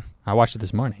that one. I watched it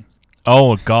this morning.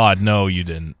 Oh, God, no, you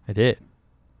didn't. I did.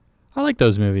 I like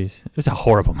those movies. It's a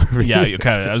horrible movie. Yeah, okay.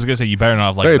 I was going to say, you better not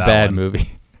have liked Very that bad one.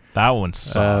 movie. That one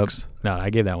sucks. No, I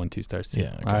gave that one 2 stars, too.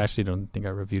 Yeah, okay. I actually don't think I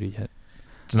reviewed it yet.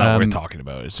 It's not worth talking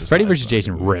about. It's just Freddy vs.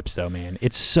 Jason rips, though, man.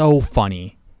 It's so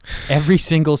funny. Every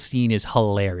single scene is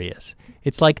hilarious.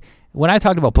 It's like, when I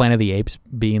talked about Planet of the Apes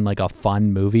being like a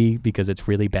fun movie because it's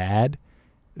really bad,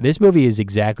 this movie is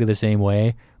exactly the same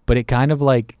way, but it kind of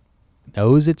like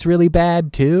knows it's really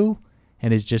bad too,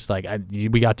 and is just like,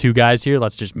 we got 2 guys here,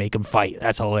 let's just make them fight.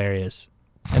 That's hilarious.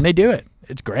 And they do it.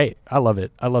 It's great. I love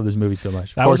it. I love this movie so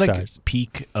much. That 4 was stars. like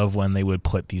peak of when they would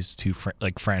put these 2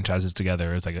 franchises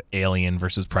together. It was like Alien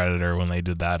versus Predator when they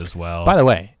did that as well. By the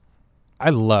way, I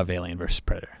love Alien versus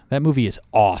Predator. That movie is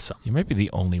awesome. You might be the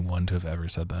only one to have ever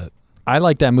said that. I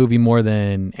like that movie more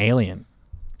than Alien.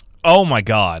 Oh my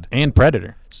God. And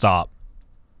Predator. Stop.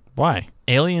 Why?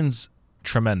 Alien's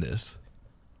tremendous.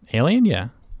 Alien? Yeah.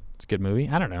 It's a good movie.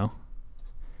 I don't know.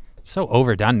 It's so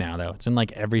overdone now, though. It's in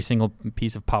like every single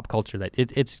piece of pop culture that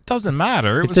it's doesn't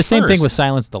matter. It's the same thing with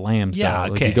Silence of the Lambs. Yeah,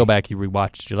 though. okay. Like you go back, you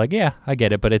rewatch it, you're like, yeah, I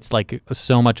get it, but it's like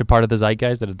so much a part of the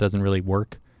zeitgeist that it doesn't really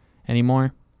work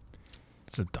anymore.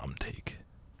 It's a dumb take.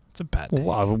 It's a bad take.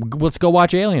 Well, let's go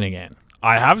watch Alien again.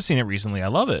 I have seen it recently. I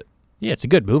love it. Yeah, it's a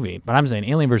good movie, but I'm saying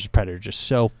Alien vs. Predator is just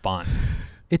so fun.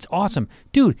 It's awesome.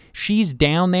 Dude, she's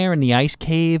down there in the ice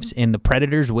caves and the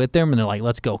Predator's with them and they're like,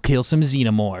 let's go kill some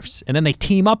xenomorphs. And then they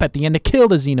team up at the end to kill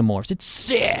the xenomorphs. It's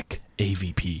sick.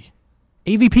 AVP.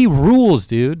 AVP rules,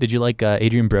 dude. Did you like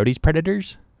Adrian Brody's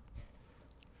Predators?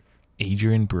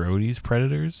 Adrian Brody's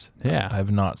Predators? Yeah. I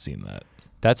have not seen that.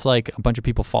 That's like a bunch of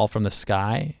people fall from the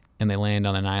sky and they land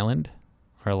on an island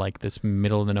or like this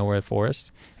middle of the nowhere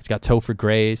forest. It's got Topher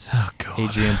Grace,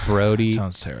 Adrian Brody.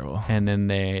 Sounds terrible. And then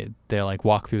they like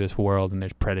walk through this world and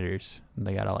there's predators. And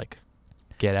they gotta like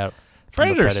get out.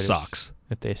 Predator sucks.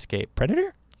 If they escape.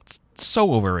 Predator? It's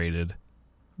so overrated.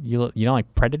 You don't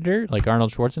like Predator? Like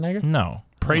Arnold Schwarzenegger? No.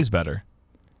 Prey's better.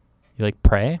 You like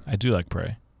Prey? I do like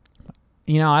Prey.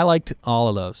 You know, I liked all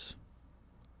of those.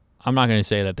 I'm not going to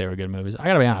say that they were good movies. I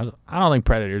got to be honest. I don't think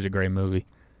Predator's a great movie.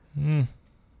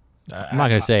 I'm not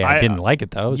going to say I didn't like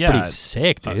it, though. It was pretty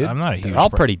sick, dude. I'm not a huge They're all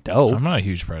pretty dope. I'm not a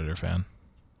huge Predator fan.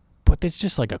 But it's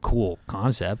just like a cool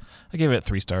concept. I gave it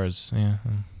 3 stars. Yeah.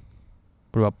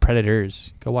 What about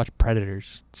Predators? Go watch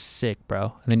Predators. It's sick,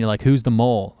 bro. And then you're like, who's the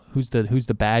mole? Who's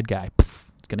the bad guy?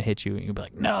 Poof, it's going to hit you. And you'll be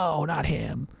like, no, not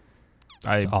him.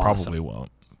 I probably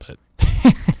won't, but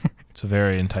it's a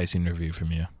very enticing review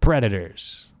from you.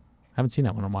 Predators. I haven't seen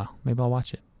that one in a while. Maybe I'll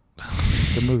watch it.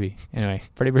 Good movie. Anyway,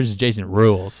 Freddy vs. Jason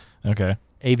rules. Okay.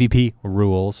 AVP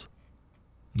rules.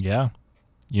 Yeah.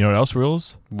 You know what else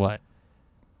rules? What?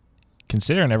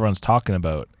 Considering everyone's talking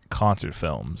about concert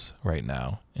films right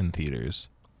now in theaters,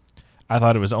 I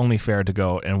thought it was only fair to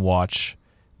go and watch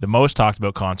the most talked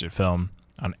about concert film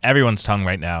on everyone's tongue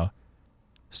right now.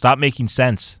 Stop Making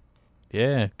Sense.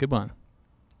 Yeah, good one.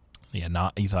 Yeah,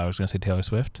 you thought I was going to say Taylor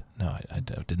Swift? No, I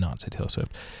did not say Taylor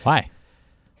Swift. Why?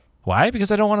 Why?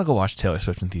 Because I don't want to go watch Taylor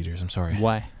Swift in theaters. I'm sorry.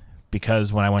 Why?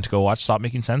 Because when I went to go watch Stop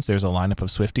Making Sense, there's a lineup of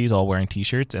Swifties all wearing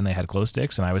T-shirts, and they had glow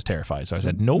sticks, and I was terrified. So I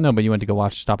said, nope. No, but you went to go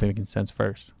watch Stop Making Sense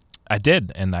first. I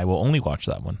did, and I will only watch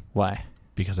that one. Why?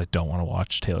 Because I don't want to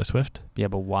watch Taylor Swift. Yeah,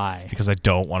 but why? Because I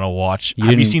don't want to watch...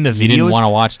 Have you seen the videos? You didn't want to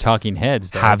watch Talking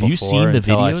Heads, though, Have you seen the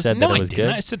videos? No, I didn't. Good.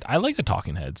 I said, I like the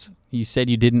Talking Heads. You said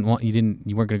you weren't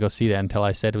going to go see that until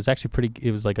I said it was actually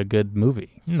it was like a good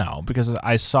movie. No, because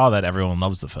I saw that everyone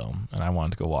loves the film, and I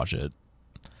wanted to go watch it.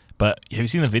 But have you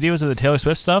seen the videos of the Taylor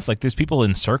Swift stuff? Like, there's people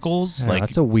in circles. Yeah,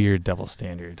 that's a weird double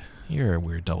standard. You're a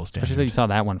weird double standard. Especially that you saw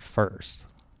that one first.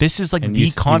 This is like and the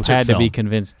concert film. You had to be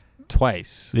convinced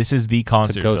twice. This is the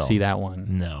concert film. To go see that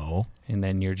one. No. And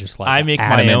then you're just like, I make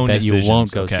my own that decisions, you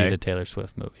won't go okay? see the Taylor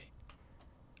Swift movie.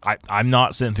 I'm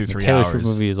not sitting through 3 hours. The Taylor Swift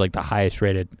movie is like the highest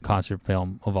rated concert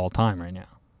film of all time right now.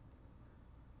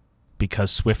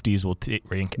 Because Swifties will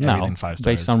rank everything 5 stars.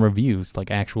 Based on reviews, like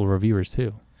actual reviewers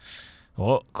too.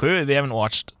 Well, clearly they haven't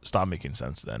watched Stop Making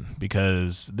Sense then,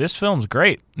 because this film's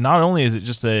great. Not only is it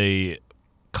just a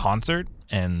concert,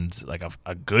 and like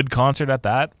a good concert at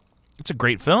that, it's a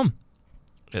great film.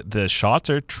 The shots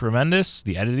are tremendous.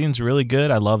 The editing's really good.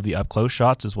 I love the up-close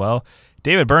shots as well.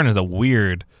 David Byrne is a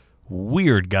weird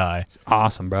guy.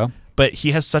 Awesome, bro. But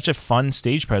he has such a fun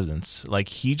stage presence. Like,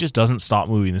 he just doesn't stop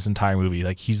moving this entire movie.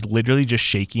 Like, he's literally just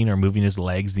shaking or moving his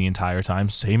legs the entire time.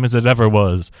 Same as it ever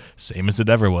was. Same as it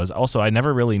ever was. Also, I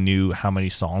never really knew how many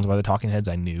songs by the Talking Heads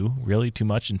I knew really too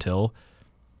much until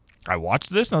I watched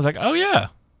this and I was like, oh yeah,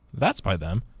 that's by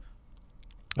them.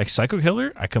 Like Psycho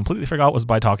Killer, I completely forgot was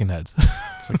by Talking Heads.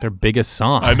 It's like their biggest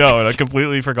song. I know, and I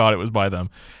completely forgot it was by them.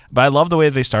 But I love the way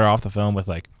they start off the film with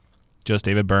like just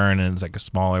David Byrne, and it's like a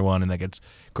smaller one, and that gets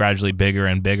gradually bigger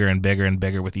and bigger and bigger and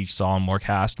bigger with each song, more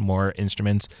cast, more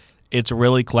instruments. It's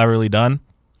really cleverly done.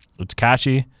 It's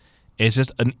catchy. It's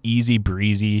just an easy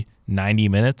breezy 90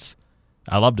 minutes.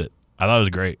 I loved it. I thought it was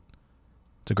great.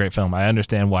 It's a great film. I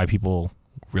understand why people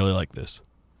really like this.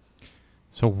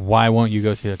 So why won't you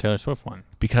go see the Taylor Swift one?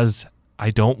 Because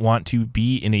I don't want to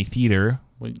be in a theater.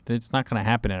 Well, it's not going to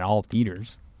happen at all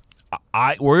theaters.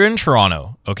 We're in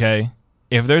Toronto, okay?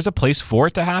 If there's a place for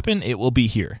it to happen, it will be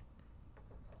here.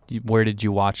 Where did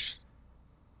you watch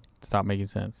Stop Making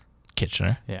Sense?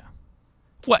 Kitchener. Yeah.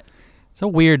 What? It's a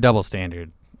weird double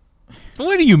standard.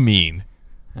 What do you mean?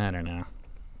 I don't know.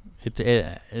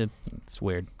 It's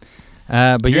weird.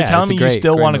 But You're yeah, telling me you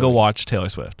still want to go movie. watch Taylor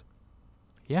Swift?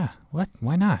 Yeah. What?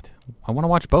 Why not? I want to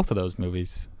watch both of those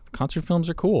movies. Concert films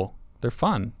are cool. They're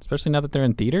fun, especially now that they're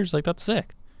in theaters. Like, that's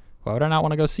sick. Why would I not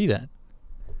want to go see that?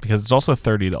 Because it's also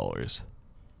 $30.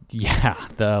 Yeah,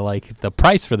 the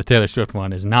price for the Taylor Swift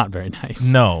one is not very nice.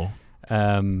 No.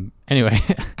 Anyway,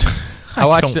 I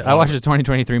watched a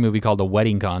 2023 movie called The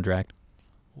Wedding Contract.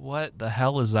 What the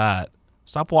hell is that?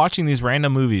 Stop watching these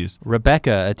random movies.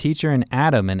 Rebecca, a teacher, and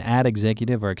Adam, an ad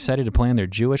executive, are excited to plan their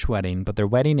Jewish wedding, but their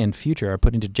wedding and future are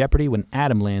put into jeopardy when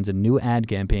Adam lands a new ad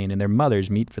campaign and their mothers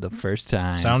meet for the first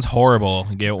time. Sounds horrible.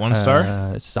 You gave it 1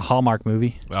 star? It's a Hallmark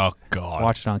movie. Oh, God.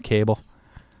 Watched it on cable.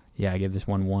 Yeah, I gave this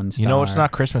one 1 star. You know, it's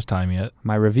not Christmas time yet.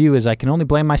 My review is I can only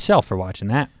blame myself for watching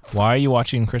that. Why are you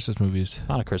watching Christmas movies? It's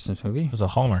not a Christmas movie. It's a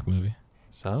Hallmark movie.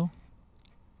 So?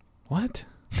 What?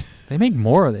 They make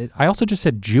more of it. I also just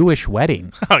said Jewish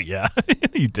wedding. Oh, yeah.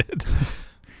 You did.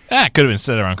 It could have been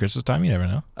set around Christmas time. You never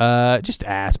know. Just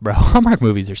ass, bro. Hallmark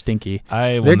movies are stinky.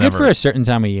 They're good for a certain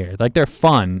time of year. Like, they're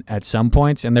fun at some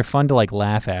points, and they're fun to, like,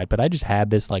 laugh at. But I just had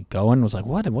this, like, going. Was like,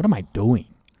 what am I doing?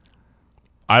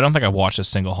 I don't think I've watched a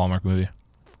single Hallmark movie.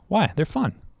 Why? They're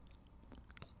fun.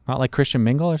 Not like Christian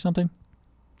Mingle or something?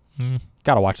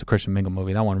 Gotta watch the Christian Mingle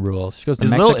movie. That one rules. She goes to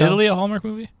Mexico. Is Little Italy a Hallmark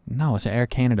movie? No, it's an Air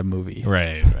Canada movie.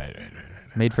 Right.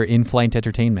 Made for in-flight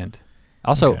entertainment.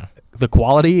 Also, the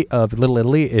quality of Little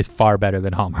Italy is far better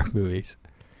than Hallmark movies.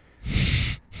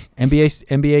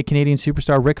 NBA Canadian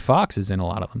superstar Rick Fox is in a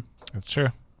lot of them. That's true.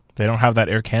 They don't have that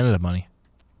Air Canada money.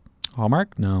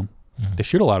 Hallmark? No. They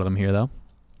shoot a lot of them here, though.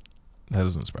 That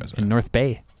doesn't surprise me. In North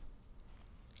Bay.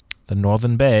 The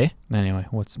Northern Bay. Anyway,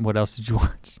 what else did you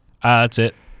watch? That's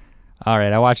it. All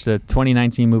right, I watched a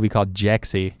 2019 movie called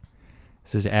Jexy.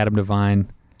 This is Adam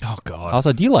Devine. Oh, God.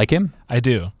 Also, do you like him? I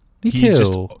do. Me too. He's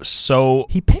just so...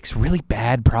 He picks really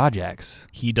bad projects.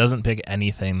 He doesn't pick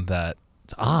anything that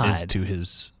it's odd. Is to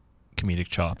his comedic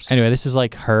chops. Anyway, this is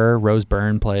like her. Rose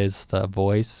Byrne plays the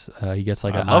voice. He gets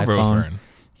like an iPhone. I love Rose Byrne.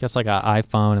 He gets like an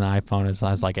iPhone, and the iPhone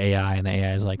has like AI, and the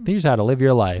AI is like, here's how to live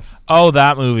your life. Oh,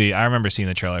 that movie. I remember seeing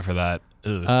the trailer for that.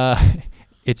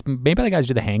 It's made by the guys who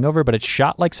did The Hangover, but it's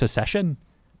shot like Succession.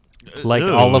 Like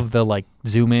all of the like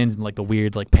zoom ins and like the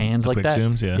weird like pans like quick that.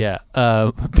 Zooms, yeah.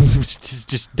 Yeah.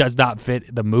 Just does not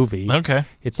fit the movie. Okay.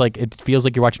 It's like it feels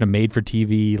like you're watching a made for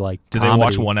TV like Did comedy. they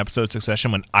watch one episode of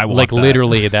Succession when I watched like that?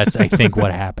 Literally that's I think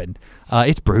what happened.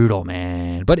 It's brutal,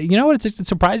 man. But you know what? It's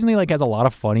surprisingly like has a lot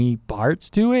of funny parts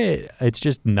to it. It's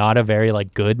just not a very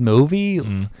like good movie.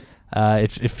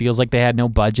 It feels like they had no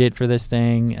budget for this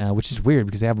thing, which is weird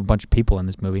because they have a bunch of people in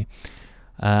this movie.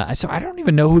 So I don't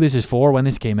even know who this is for when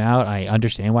this came out. I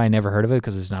understand why I never heard of it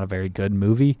because it's not a very good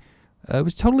movie. It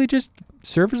was totally just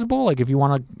serviceable. Like if you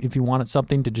wanted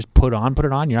something to just put on, you're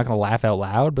not going to laugh out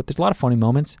loud, but there's a lot of funny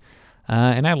moments.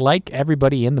 And I like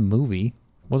everybody in the movie.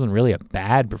 It wasn't really a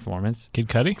bad performance. Kid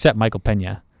Cudi? Except Michael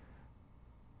Pena.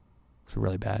 It was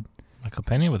really bad. Michael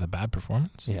Pena with a bad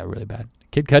performance? Yeah, really bad.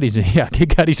 Kid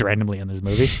Cudi's randomly in this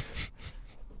movie.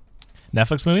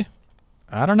 Netflix movie?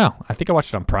 I don't know. I think I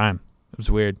watched it on Prime. It was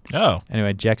weird. Oh.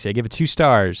 Anyway, Jexy, I give it 2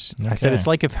 stars. Okay. I said it's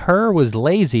like if Her was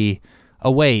lazy.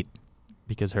 Oh, wait.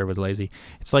 Because Her was lazy.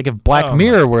 It's like if Black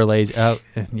Mirror were lazy. Oh,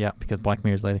 yeah, because Black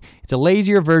Mirror's lazy. It's a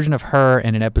lazier version of Her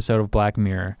in an episode of Black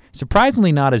Mirror.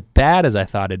 Surprisingly not as bad as I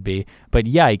thought it'd be, but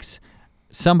yikes,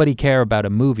 somebody care about a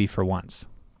movie for once.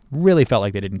 Really felt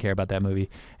like they didn't care about that movie.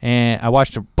 And I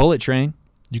watched Bullet Train.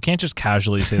 You can't just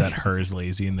casually say that Her is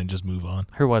lazy and then just move on.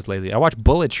 Her was lazy. I watched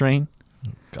Bullet Train.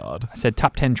 God. I said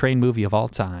top 10 train movie of all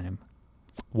time.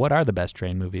 What are the best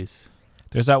train movies?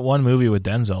 There's that one movie with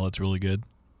Denzel. It's really good.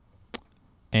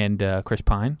 And Chris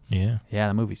Pine? Yeah. Yeah,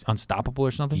 that movie's Unstoppable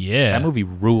or something? Yeah. That movie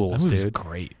rules, that movie's dude.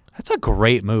 Great. That's a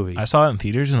great movie. I saw it in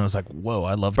theaters and I was like, whoa,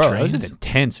 I love trains. trains. That was an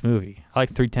intense movie. I like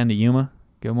 310 to Yuma.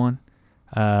 Good one.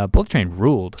 Bullet Train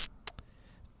ruled. I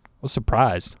was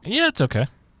surprised. Yeah, it's okay.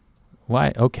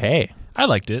 Why? Okay. I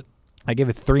liked it. I gave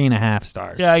it 3.5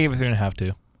 stars. Yeah, I gave it 3.5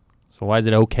 too. So why is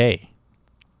it okay?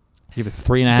 Give it 3.5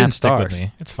 stars. It didn't stick with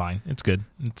me. It's fine. It's good.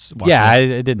 It's watchable.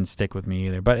 It didn't stick with me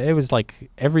either. But it was like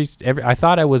every I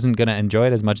thought I wasn't gonna enjoy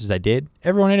it as much as I did.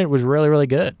 Everyone in it was really, really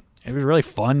good. It was a really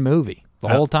fun movie the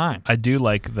whole time. I do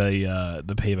like the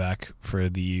payback for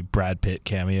the Brad Pitt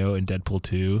cameo in Deadpool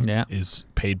 2. Yeah. Is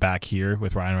paid back here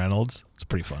with Ryan Reynolds. It's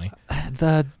pretty funny.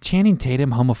 The Channing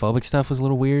Tatum homophobic stuff was a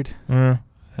little weird.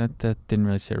 That didn't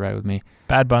really sit right with me.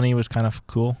 Bad Bunny was kind of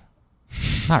cool.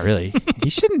 Not really. He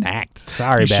shouldn't act.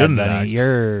 Sorry, Bad Bunny.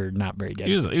 You're not very good.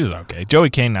 He was okay. Joey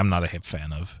King, I'm not a hip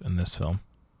fan of in this film.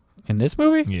 In this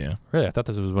movie? Yeah. Really? I thought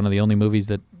this was one of the only movies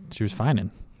that she was fine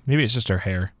in. Maybe it's just her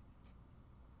hair.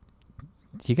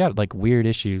 You got like weird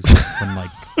issues when like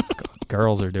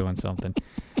girls are doing something.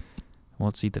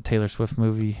 Won't see the Taylor Swift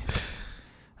movie.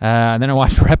 And then I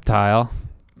watched Reptile.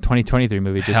 2023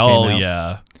 movie just Hell came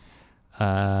out.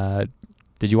 yeah.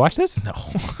 Did you watch this? No.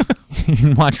 You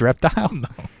didn't watch Reptile?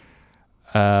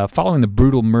 No. Following the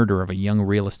brutal murder of a young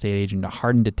real estate agent, a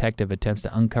hardened detective attempts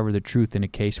to uncover the truth in a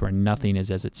case where nothing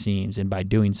is as it seems, and by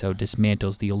doing so,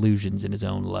 dismantles the illusions in his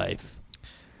own life.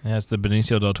 Yeah, it's the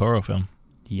Benicio del Toro film.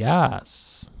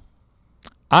 Yes.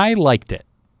 I liked it.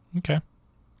 Okay.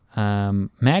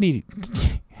 Maddie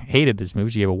hated this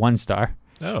movie. She gave it 1 star.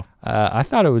 Oh. I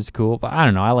thought it was cool, but I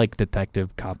don't know. I like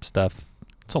detective cop stuff.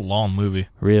 It's a long movie.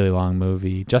 Really long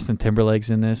movie. Justin Timberlake's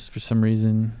in this for some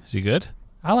reason. Is he good?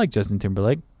 I like Justin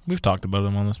Timberlake. We've talked about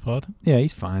him on this pod. Yeah,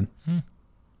 he's fine.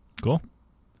 Cool.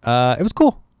 It was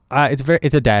cool.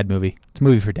 It's a dad movie. It's a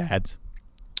movie for dads.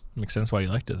 Makes sense why you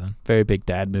liked it then. Very big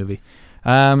dad movie.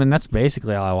 And that's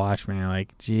basically all I watched, man.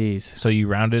 Like, jeez. So you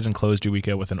rounded and closed your week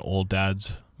out with an old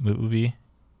dad's movie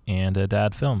and a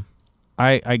dad film.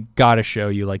 I gotta show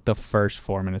you like the first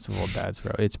 4 minutes of Old Dads,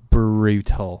 bro. It's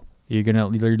brutal. You're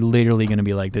literally gonna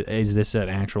be like, is this an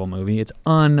actual movie? It's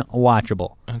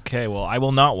unwatchable. Okay, well I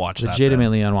will not watch that.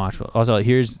 Legitimately unwatchable. Also,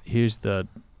 here's the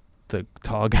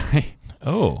tall guy.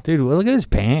 Oh, dude, look at his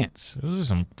pants. Those are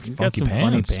some He's got funky some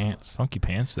pants. funny pants. Funky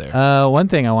pants there. One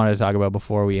thing I wanted to talk about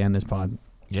before we end this pod.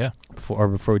 Yeah. Before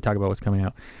we talk about what's coming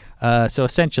out. So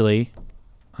essentially,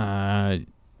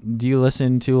 do you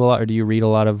listen to a lot, or do you read a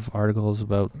lot of articles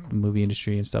about the movie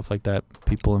industry and stuff like that?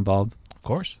 People involved. Of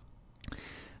course.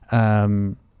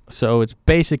 So it's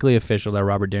basically official that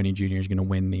Robert Downey Jr. is going to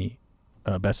win the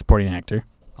Best Supporting Actor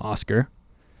Oscar.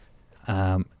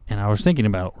 And I was thinking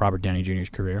about Robert Downey Jr.'s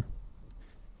career.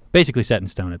 Basically set in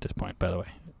stone at this point, by the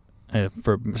way.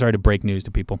 Sorry to break news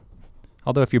to people.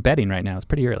 Although if you're betting right now, it's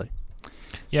pretty early.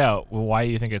 Yeah, well, why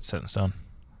do you think it's set in stone?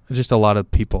 Just a lot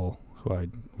of people who I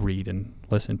read and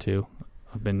listen to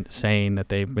have been saying that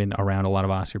they've been around a lot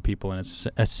of Oscar people, and it's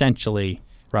essentially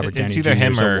Robert Downey either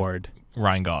Jr.'s him or award.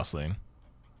 Ryan Gosling.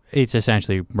 It's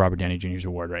essentially Robert Downey Jr.'s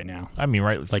award right now. I mean,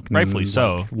 rightfully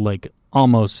so. Like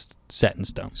almost set in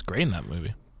stone. He's great in that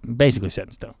movie. Basically set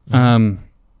in stone. Mm-hmm.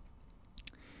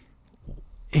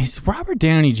 Is Robert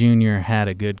Downey Jr. had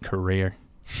a good career?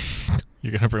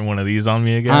 You're gonna bring one of these on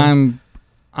me again?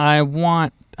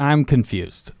 I'm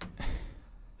confused.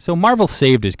 So Marvel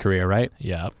saved his career, right?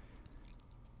 Yeah.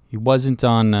 He wasn't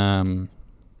on.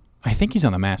 I think he's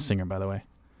on The Masked Singer, by the way.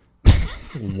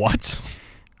 What?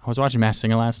 I was watching Masked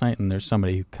Singer last night, and there's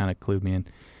somebody who kind of clued me in,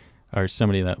 or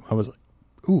somebody that I was like,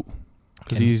 ooh,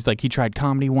 because he's like, he tried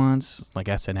comedy once, like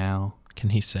SNL. Can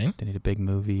he sing? They need a big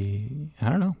movie. I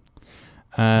don't know.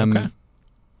 Okay.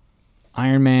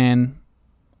 Iron Man,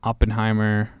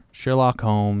 Oppenheimer, Sherlock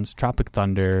Holmes, Tropic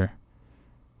Thunder.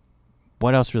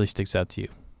 What else really sticks out to you?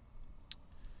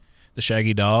 The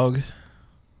Shaggy Dog.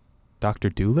 Dr.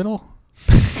 Dolittle?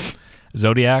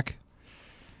 Zodiac.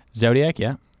 Zodiac,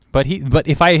 yeah. But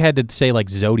if I had to say like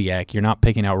Zodiac, you're not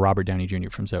picking out Robert Downey Jr.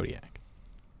 from Zodiac.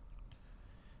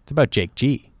 It's about Jake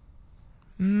G.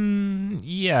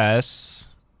 Yes.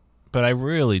 But I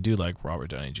really do like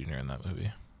Robert Downey Jr. in that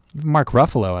movie. Mark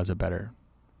Ruffalo has a better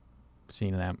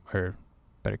scene in that, or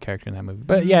better character in that movie.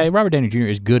 But yeah, Robert Downey Jr.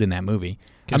 is good in that movie.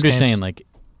 I'm just saying, like,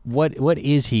 what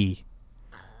is he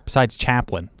besides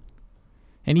Chaplin?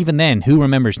 And even then, who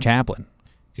remembers Chaplin?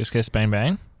 Kiss Kiss Bang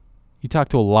Bang? You talk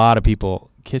to a lot of people.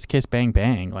 Kiss Kiss Bang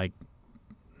Bang. Like,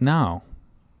 no.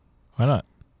 Why not?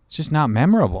 It's just not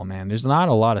memorable, man. There's not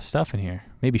a lot of stuff in here.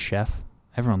 Maybe Chef.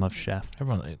 Everyone loves Chef.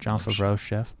 John Favreau,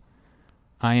 Chef.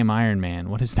 I Am Iron Man.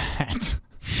 What is that?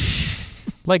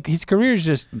 Like, his career is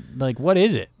just, like, what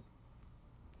is it?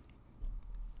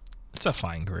 It's a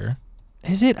fine career.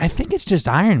 Is it? I think it's just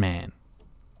Iron Man.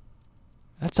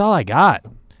 That's all I got.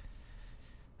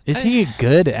 Is he a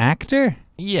good actor?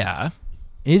 Yeah.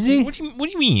 Is he? What do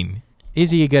you mean?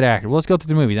 Is he a good actor? Well, let's go through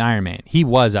the movies. Iron Man. He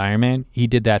was Iron Man. He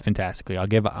did that fantastically. I'll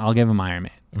give him Iron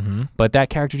Man. Mm-hmm. But that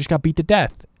character just got beat to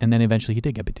death, and then eventually he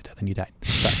did get beat to death, and he died.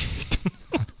 Sorry.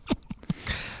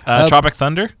 Tropic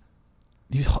Thunder?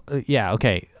 Yeah,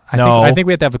 okay. No. I think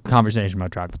we have to have a conversation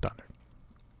about Tropic Thunder.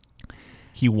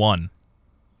 He won.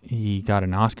 He got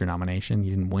an Oscar nomination. He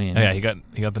didn't win. Oh, yeah, he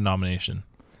got the nomination.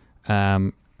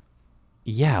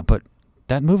 Yeah, but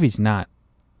that movie's not.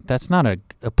 That's not an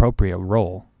appropriate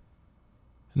role.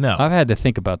 No. I've had to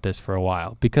think about this for a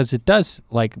while because it does,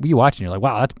 like, you watch and you're like,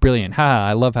 wow, that's brilliant.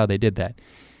 I love how they did that.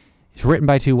 It's written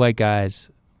by two white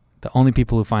guys. The only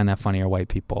people who find that funny are white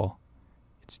people.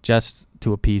 It's just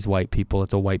to appease white people.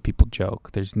 It's a white people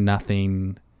joke. There's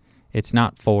nothing. It's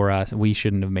not for us. We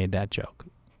shouldn't have made that joke.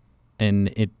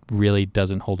 And it really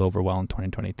doesn't hold over well in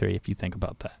 2023 if you think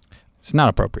about that. It's not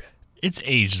appropriate. It's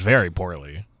aged very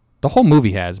poorly. The whole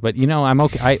movie has, but I'm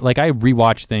okay. I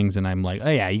rewatch things and I'm like, oh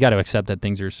yeah, you got to accept that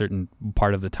things are a certain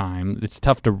part of the time. It's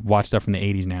tough to watch stuff from the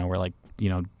 80s now where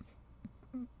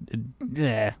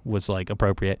was like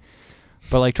appropriate.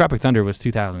 But like Tropic Thunder was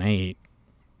 2008,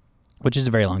 which is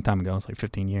a very long time ago. It's like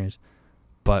 15 years.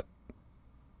 But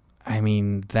I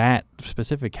mean, that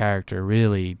specific character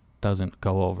really doesn't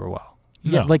go over well.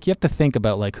 No. Yeah, like you have to think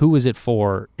about like who is it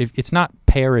for? If it's not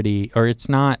parody or it's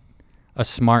not a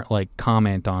smart like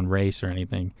comment on race or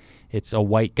anything, it's a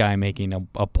white guy making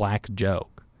a black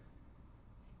joke.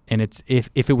 And it's if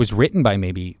it was written by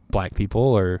maybe black people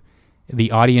or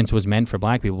the audience was meant for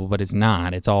black people, but it's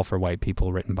not. It's all for white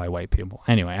people, written by white people.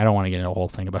 Anyway, I don't want to get into a whole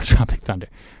thing about Tropic Thunder,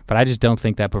 but I just don't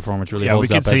think that performance really holds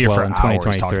up as well in 2023. We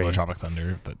could talking about Tropic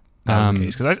Thunder, but that was the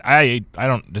case. Because I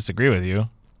don't disagree with you.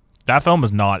 That film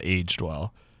is not aged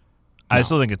well. No. I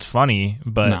still think it's funny,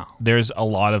 but there's a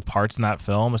lot of parts in that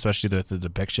film, especially the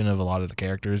depiction of a lot of the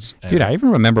characters. Dude, I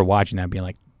even remember watching that and being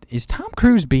like, is Tom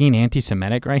Cruise being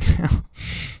anti-Semitic right now?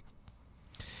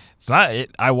 It's not.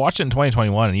 I watched it in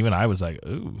 2021, and even I was like,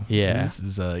 "Ooh, yeah." This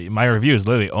is my review is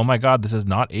literally, "Oh my god, this is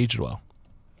not aged well."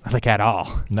 Like at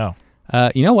all. No.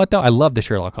 You know what though? I love the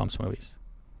Sherlock Holmes movies.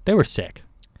 They were sick.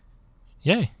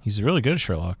 Yeah, he's really good at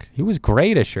Sherlock. He was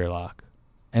great at Sherlock,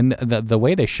 and the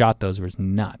way they shot those was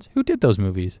nuts. Who did those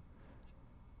movies?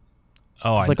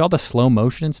 Oh, it's like all the slow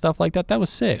motion and stuff like that. That was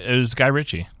sick. It was Guy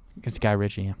Ritchie. It's Guy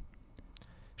Ritchie. Yeah.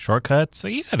 Shortcuts.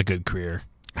 He's had a good career.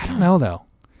 I don't know though.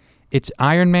 It's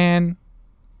Iron Man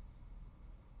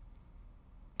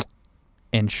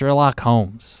and Sherlock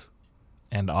Holmes.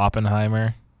 And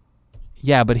Oppenheimer.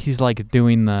 Yeah, but he's like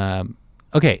doing the...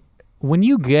 Okay, when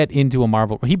you get into a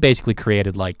Marvel... He basically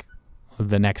created like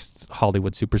the next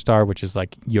Hollywood superstar, which is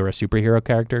like you're a superhero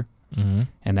character. Mm-hmm.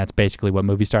 And that's basically what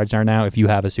movie stars are now. If you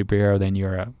have a superhero, then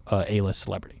you're a A-list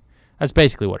celebrity. That's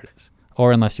basically what it is.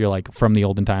 Or unless you're like from the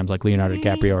olden times, like Leonardo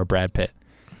DiCaprio or Brad Pitt.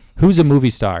 Who's a movie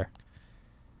star?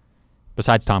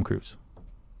 Besides Tom Cruise.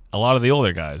 A lot of the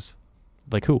older guys.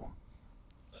 Like who?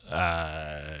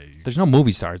 There's no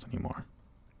movie stars anymore.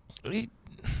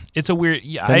 It's a weird...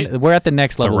 Yeah, we're at the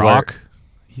next level. The Rock?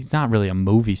 He's not really a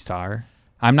movie star.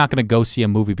 I'm not going to go see a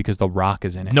movie because The Rock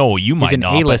is in it. No, you might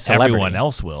not, A-list but celebrity. Everyone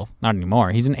else will. Not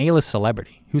anymore. He's an A-list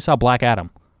celebrity. Who saw Black Adam?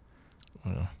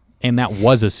 And that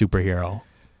was a superhero.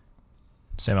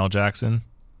 Samuel Jackson?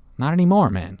 Not anymore,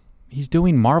 man. He's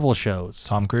doing Marvel shows.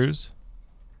 Tom Cruise?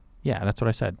 Yeah, that's what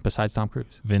I said. Besides Tom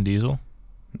Cruise. Vin Diesel?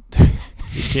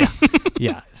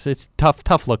 Yeah. It's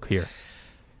tough look here.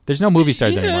 There's no movie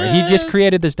stars anymore. He just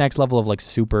created this next level of like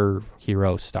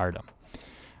superhero stardom.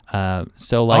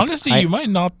 So like, honestly, you might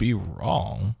not be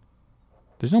wrong.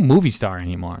 There's no movie star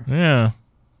anymore. Yeah,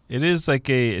 it is like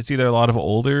it's either a lot of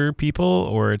older people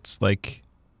or it's like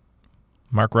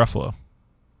Mark Ruffalo.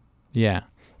 Yeah,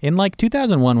 in like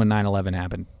 2001 when 9/11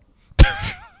 happened.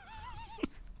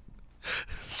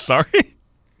 Sorry?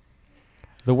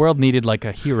 The world needed like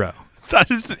a hero. That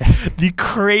is the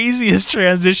craziest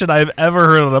transition I've ever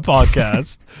heard on a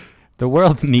podcast. The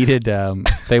world needed,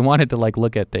 they wanted to like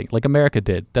look at things like America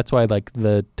did. That's why like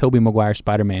the Tobey Maguire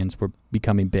Spider-Mans were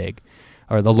becoming big.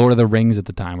 Or the Lord of the Rings at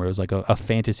the time where it was like a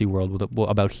fantasy world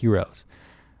about heroes.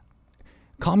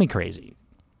 Call me crazy.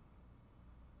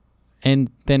 And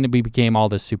then we became all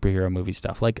this superhero movie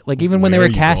stuff. Like even when they were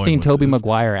casting Tobey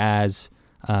Maguire as...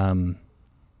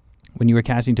 when you were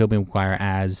casting Tobey Maguire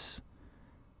as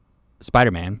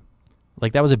Spider-Man,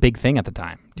 like that was a big thing at the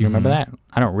time. Do you remember that?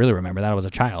 I don't really remember that. I was a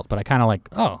child, but I kind of like,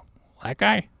 oh, that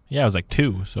guy? Yeah, I was like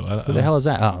 2. So who the hell is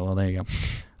that? Oh, well, there you go.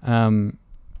 And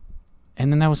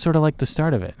then that was sort of like the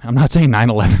start of it. I'm not saying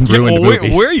 9/11 ruined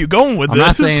movies. Where are you going with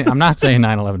this? I'm not saying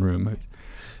 9/11 ruined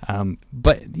movies.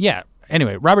 But yeah.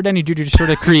 Anyway, Robert Downey Jr. just sort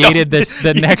of created the next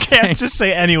thing. You can't just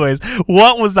say anyways.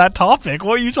 What was that topic?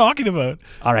 What are you talking about?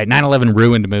 All right, 9/11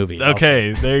 ruined movies.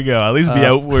 Okay, there you go. At least be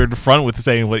outward front with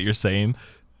saying what you're saying.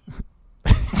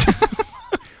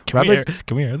 Can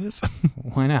we hear this?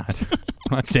 Why not?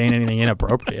 I'm not saying anything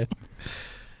inappropriate.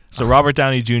 So Robert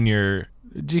Downey Jr.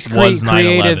 was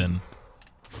 9/11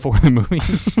 for the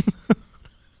movies.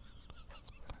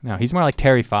 No, he's more like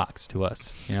Terry Fox to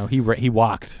us. You know, he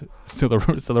walked so the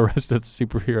rest of the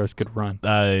superheroes could run.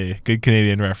 Good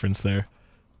Canadian reference there.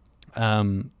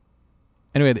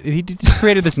 Anyway, he just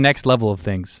created this next level of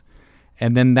things,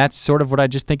 and then that's sort of what I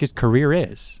just think his career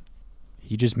is.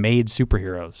 He just made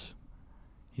superheroes.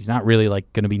 He's not really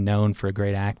like going to be known for a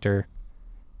great actor.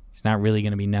 He's not really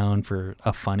going to be known for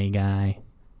a funny guy.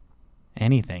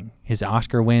 Anything. His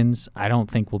Oscar wins, I don't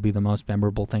think will be the most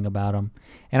memorable thing about him.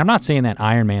 And I'm not saying that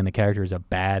Iron Man, the character, is a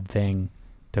bad thing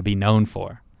to be known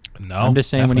for. No, I'm just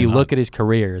saying when you look at his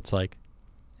career, it's like,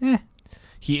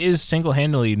 He is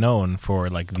single-handedly known for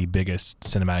like the biggest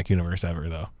cinematic universe ever,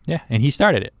 though. Yeah, and he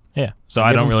started it. Yeah. So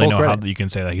I don't really know how you can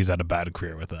say that he's had a bad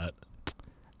career with that.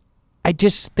 I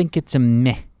just think it's a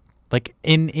meh. Like,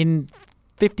 in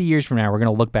 50 years from now, we're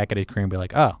going to look back at his career and be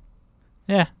like, oh,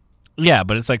 yeah. Yeah,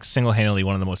 but it's like single-handedly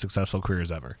one of the most successful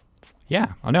careers ever.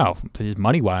 Yeah, I know. His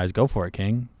money-wise, go for it,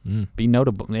 King. Be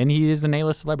notable. And he is an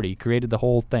A-list celebrity. He created the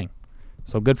whole thing.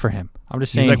 So good for him. I'm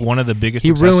just saying. He's like one of the biggest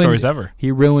success stories ever.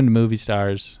 He ruined movie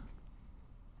stars,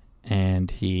 and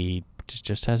he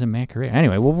just has a meh career.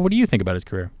 Anyway, what do you think about his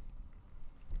career?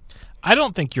 I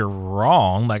don't think you're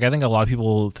wrong. Like, I think a lot of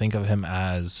people think of him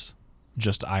as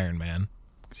just Iron Man.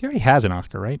 Because he already has an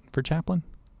Oscar, right, for Chaplin?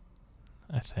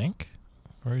 I think.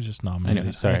 Or he's just nominated.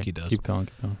 Anyway, sorry. I think he does. Keep going.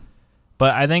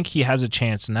 But I think he has a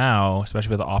chance now,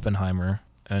 especially with Oppenheimer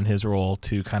and his role,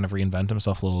 to kind of reinvent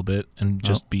himself a little bit and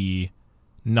just be,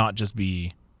 not just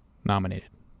be nominated,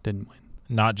 didn't win.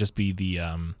 Not just be the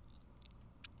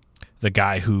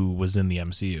guy who was in the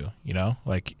MCU, you know,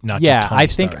 like not. Yeah, just Tony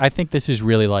Stark. Stark. I think this is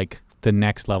really like the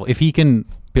next level. If he can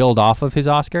build off of his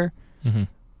Oscar,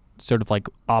 sort of like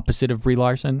opposite of Brie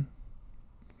Larson,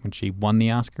 when she won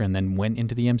the Oscar and then went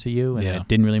into the MCU and it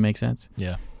didn't really make sense.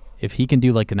 Yeah. If he can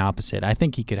do like an opposite, I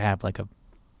think he could have like a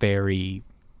very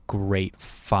great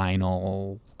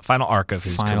final arc of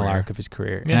his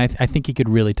career. Yeah. And I think he could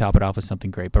really top it off with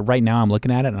something great. But right now I'm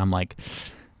looking at it and I'm like,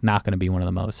 not going to be one of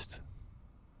the most,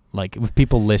 like, if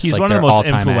people list he's like one of their the most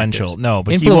all-time influential. actors. No,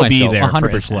 but he will be there 100%, for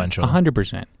influential.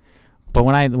 100%. But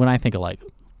when I think of like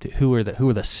who are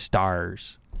the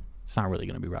stars, it's not really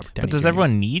going to be Robert Downey. But does Jr.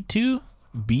 everyone need to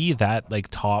be that like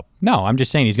top? No, I'm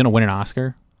just saying he's going to win an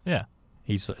Oscar. Yeah.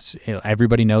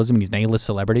 Everybody knows him. He's an A-list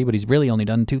celebrity, but he's really only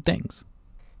done 2 things.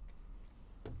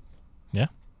 Yeah.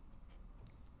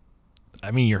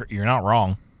 I mean, you're not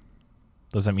wrong.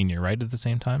 Does that mean you're right at the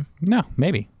same time? No,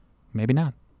 maybe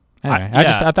not. Anyway,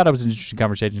 I thought it was an interesting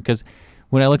conversation because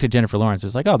when I looked at Jennifer Lawrence,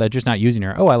 it's like, oh, they're just not using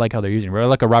her. Oh, I like how they're using her. Or I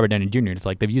like a Robert Downey Jr. It's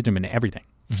like they've used him in everything.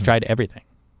 He's tried everything.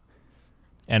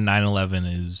 And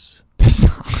 9/11 is.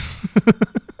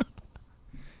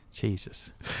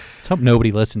 Jesus. Let's hope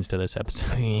nobody listens to this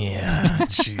episode. Yeah,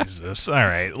 Jesus. All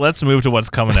right, let's move to what's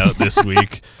coming out this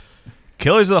week.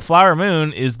 Killers of the Flower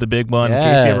Moon is the big one. Yes.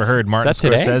 In case you ever heard, Martin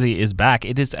Scorsese today? is back.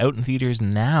 It is out in theaters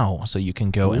now, so you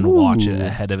can go and watch it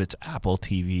ahead of its Apple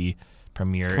TV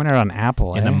premiere. Coming out on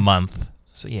Apple in a month.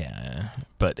 So yeah,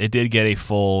 but it did get a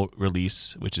full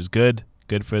release, which is good.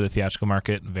 Good for the theatrical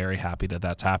market. Very happy that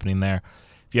that's happening there.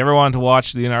 If you ever wanted to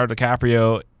watch Leonardo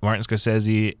DiCaprio, Martin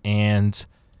Scorsese, and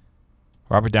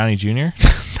Robert Downey Jr.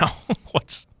 No,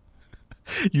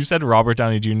 you said Robert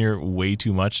Downey Jr. way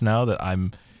too much now that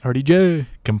I'm RDJ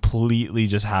completely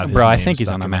just have his bro. name I think he's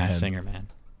stuck on The in my Masked head. Singer, man.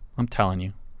 I'm telling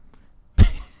you.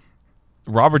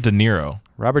 Robert De Niro.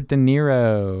 Robert De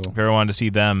Niro. If you ever wanted to see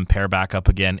them pair back up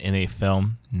again in a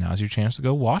film, now's your chance to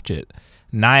go watch it.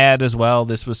 Naiad as well.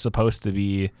 This was supposed to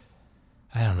be,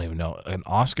 I don't even know, an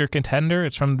Oscar contender.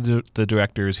 It's from the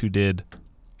directors who did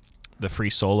the Free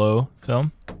Solo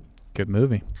film. Good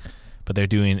movie. But they're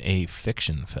doing a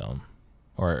fiction film.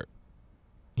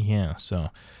 So.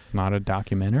 Not a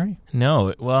documentary?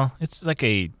 No, well, it's like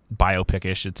a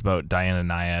biopic-ish. It's about Diana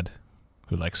Naiad,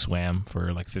 who like swam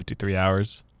for like 53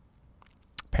 hours.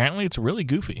 Apparently it's really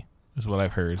goofy, is what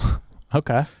I've heard.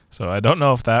 Okay. So I don't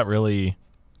know if that really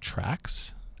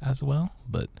tracks as well,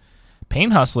 but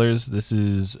Pain Hustlers, this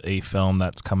is a film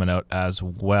that's coming out as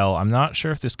well. I'm not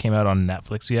sure if this came out on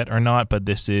Netflix yet or not, but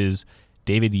this is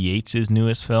David Yates'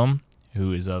 newest film,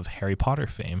 who is of Harry Potter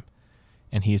fame.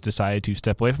 And he's decided to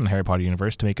step away from the Harry Potter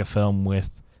universe to make a film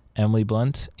with Emily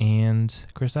Blunt and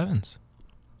Chris Evans.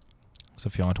 So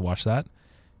if you want to watch that,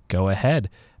 go ahead.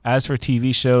 As for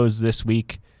TV shows this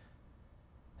week,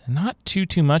 not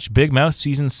too much. Big Mouth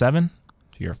Season 7.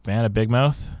 If you're a fan of Big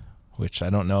Mouth, which I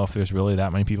don't know if there's really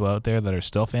that many people out there that are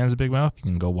still fans of Big Mouth, you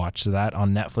can go watch that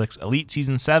on Netflix. Elite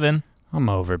Season 7. I'm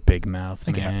over Big Mouth,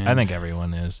 man. I think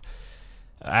everyone is.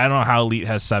 I don't know how Elite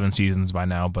has 7 seasons by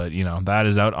now, but, that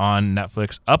is out on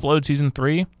Netflix. Upload Season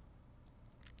 3.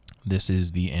 This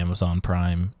is the Amazon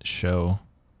Prime show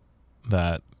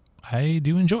that I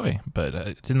do enjoy, but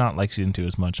I did not like Season 2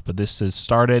 as much. But this has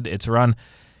started. It's run.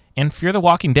 And Fear the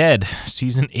Walking Dead,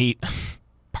 Season 8,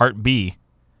 Part B,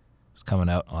 is coming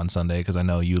out on Sunday because I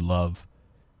know you love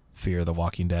Fear the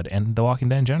Walking Dead and The Walking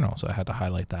Dead in general, so I had to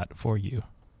highlight that for you.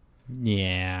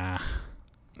 Yeah.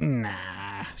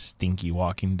 Nah. Stinky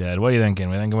Walking Dead. What are you thinking?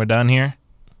 We thinking we're done here?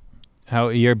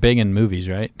 You're big in movies,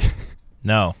 right?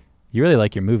 No. You really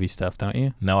like your movie stuff, don't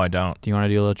you? No, I don't. Do you want to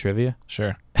do a little trivia?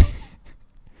 Sure.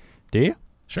 Do you?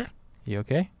 Sure. You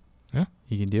okay? Yeah.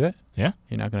 You can do it? Yeah.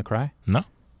 You're not going to cry? No.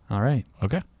 All right.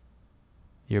 Okay.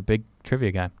 You're a big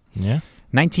trivia guy. Yeah.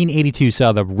 1982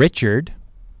 saw Richard,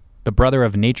 the brother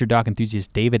of nature doc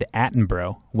enthusiast David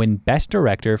Attenborough, win Best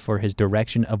Director for his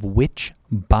direction of which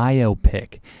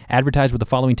biopic? Advertised with the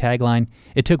following tagline: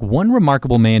 "It took one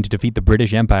remarkable man to defeat the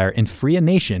British Empire and free a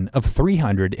nation of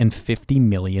 350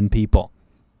 million people."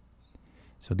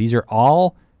 So these are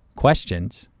all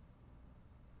questions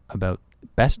about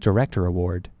Best Director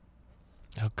Award.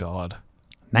 Oh, God.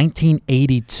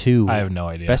 1982. I have no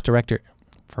idea. Best Director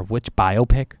for which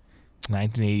biopic?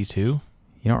 1982? You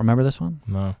don't remember this one?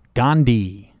 No.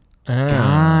 Gandhi.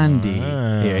 Gandhi.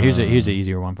 Here, here's an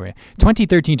easier one for you.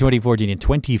 2013, 2014, and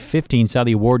 2015 saw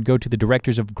the award go to the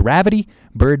directors of Gravity,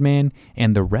 Birdman,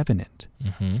 and The Revenant.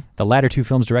 Mm-hmm. The latter two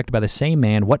films directed by the same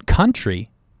man. What country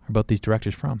are both these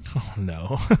directors from? Oh,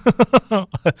 no.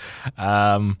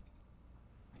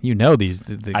 You know these.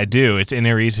 I do. It's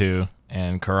Inarritu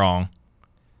and Karong.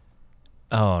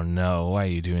 Oh, no. Why are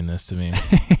you doing this to me?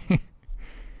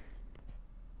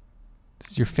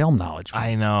 This is your film knowledge.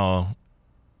 I know.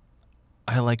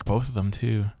 I like both of them,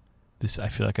 too. I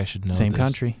feel like I should know Same this.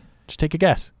 country. Just take a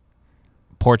guess.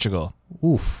 Portugal.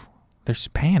 Oof. They're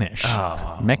Spanish.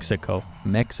 Oh. Mexico.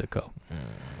 I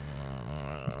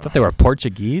thought they were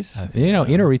Portuguese. You know,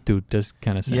 Inarritu does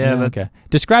kind of sound. Yeah, okay.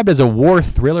 Described as a war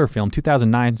thriller film,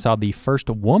 2009 saw the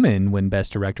first woman win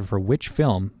Best Director for which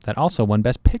film that also won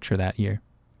Best Picture that year?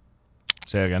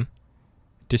 Say again.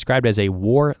 Described as a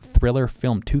war thriller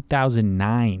film,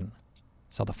 2009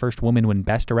 saw the first woman win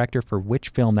Best Director for which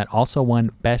film that also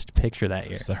won Best Picture that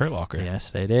year? It's The Hurt Locker.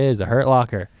 Yes, it is. The Hurt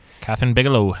Locker. Catherine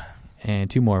Bigelow. And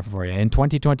two more for you. In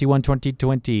 2021,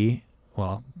 2020,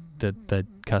 well, the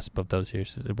cusp of those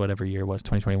years, whatever year it was,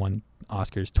 2021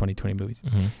 Oscars, 2020 movies.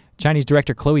 Mm-hmm. Chinese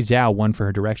director Chloe Zhao won for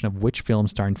her direction of which film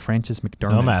starring Frances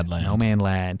McDormand? Nomadland.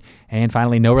 Nomadland. And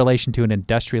finally, no relation to an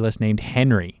industrialist named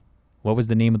Henry. What was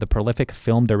the name of the prolific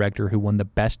film director who won the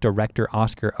Best Director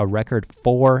Oscar a record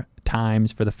 4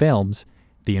 times for the films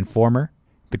The Informer,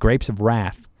 The Grapes of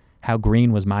Wrath, How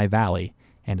Green Was My Valley,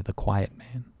 and The Quiet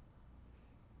Man?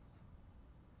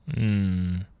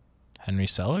 Henry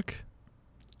Selick?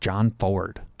 John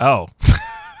Ford. Oh.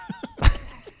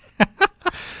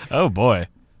 Oh, boy.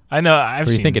 I know. I've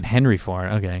Were you seen. thinking Henry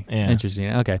Ford? Okay. Yeah.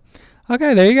 Interesting. Okay,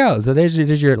 there you go. So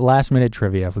there's your last-minute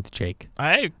trivia with Jake.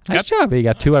 I Nice job. You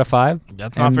got 2 out of 5.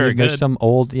 That's not very There's good. some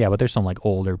old, but there's some like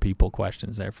older people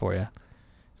questions there for you.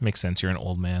 Makes sense. You're an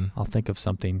old man. I'll think of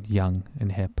something young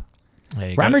and hip.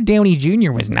 Hey, Robert Downey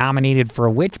Jr. was nominated for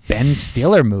which Ben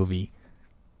Stiller movie?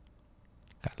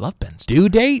 I love Ben Stiller. Due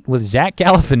Date with Zach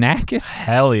Galifianakis?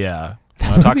 Hell yeah. That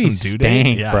Want to talk some movie due date?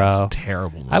 stank, Yeah, bro. it's a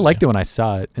terrible movie. I liked it when I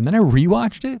saw it, and then I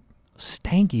rewatched it.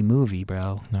 Stanky movie,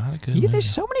 bro. Not a good Yeah, movie. there's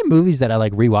so many movies that I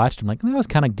like rewatched. I'm like, that was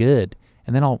kind of good,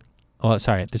 and then there's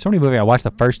so many movies I watched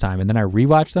the first time, and then I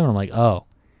rewatched them, and I'm like, oh,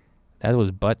 that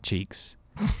was butt cheeks.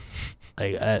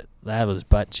 Like that was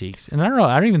butt cheeks, and I don't know.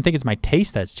 I don't even think it's my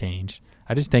taste that's changed.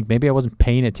 I just think maybe I wasn't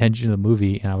paying attention to the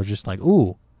movie, and I was just like,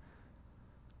 ooh,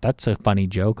 that's a funny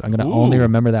joke. I'm gonna only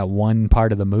remember that one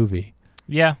part of the movie.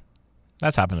 Yeah,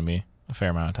 that's happened to me a fair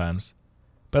amount of times.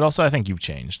 But also, I think you've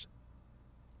changed.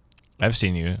 I've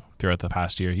seen you throughout the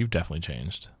past year. You've definitely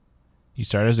changed. You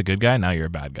started as a good guy, now you're a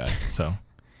bad guy. So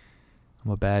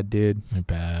I'm a bad dude. you're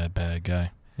a bad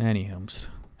guy. Anyhows.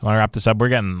 I want to wrap this up. We're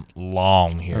getting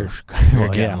long here.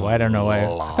 Well, yeah, I don't know why. I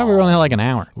thought we were only like an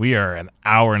hour. We are an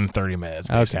hour and 30 minutes,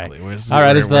 basically. Okay. All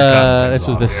right, this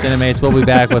was the Cinemates. We'll be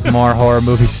back with more horror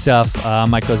movie stuff.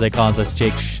 Mike Jose Collins, that's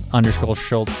Jake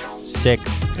 _Schultz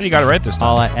 6. Yeah, you got it right this time.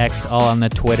 All at X, all on the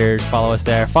Twitters. Follow us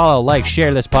there. Follow, like,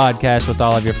 share this podcast with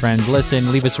all of your friends.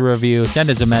 Listen, leave us a review. Send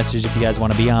us a message if you guys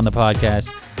want to be on the podcast.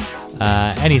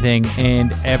 Anything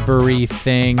and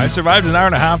everything. I survived an hour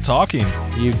and a half talking.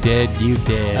 You did. I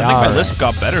think my list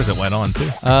got better as it went on, too.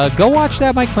 Go watch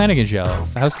that Mike Flanagan show.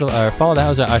 Follow the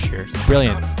House of Usher. It's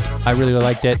brilliant. I really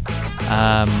liked it.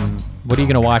 What are you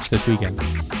going to watch this weekend?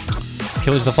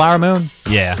 Killers of the Flower Moon?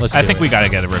 Yeah. Let's I do think it. we got to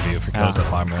get a review for Killers of the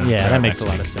Flower Moon. Yeah, that makes a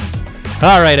lot of sense.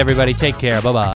 All right, everybody. Take care. Bye-bye.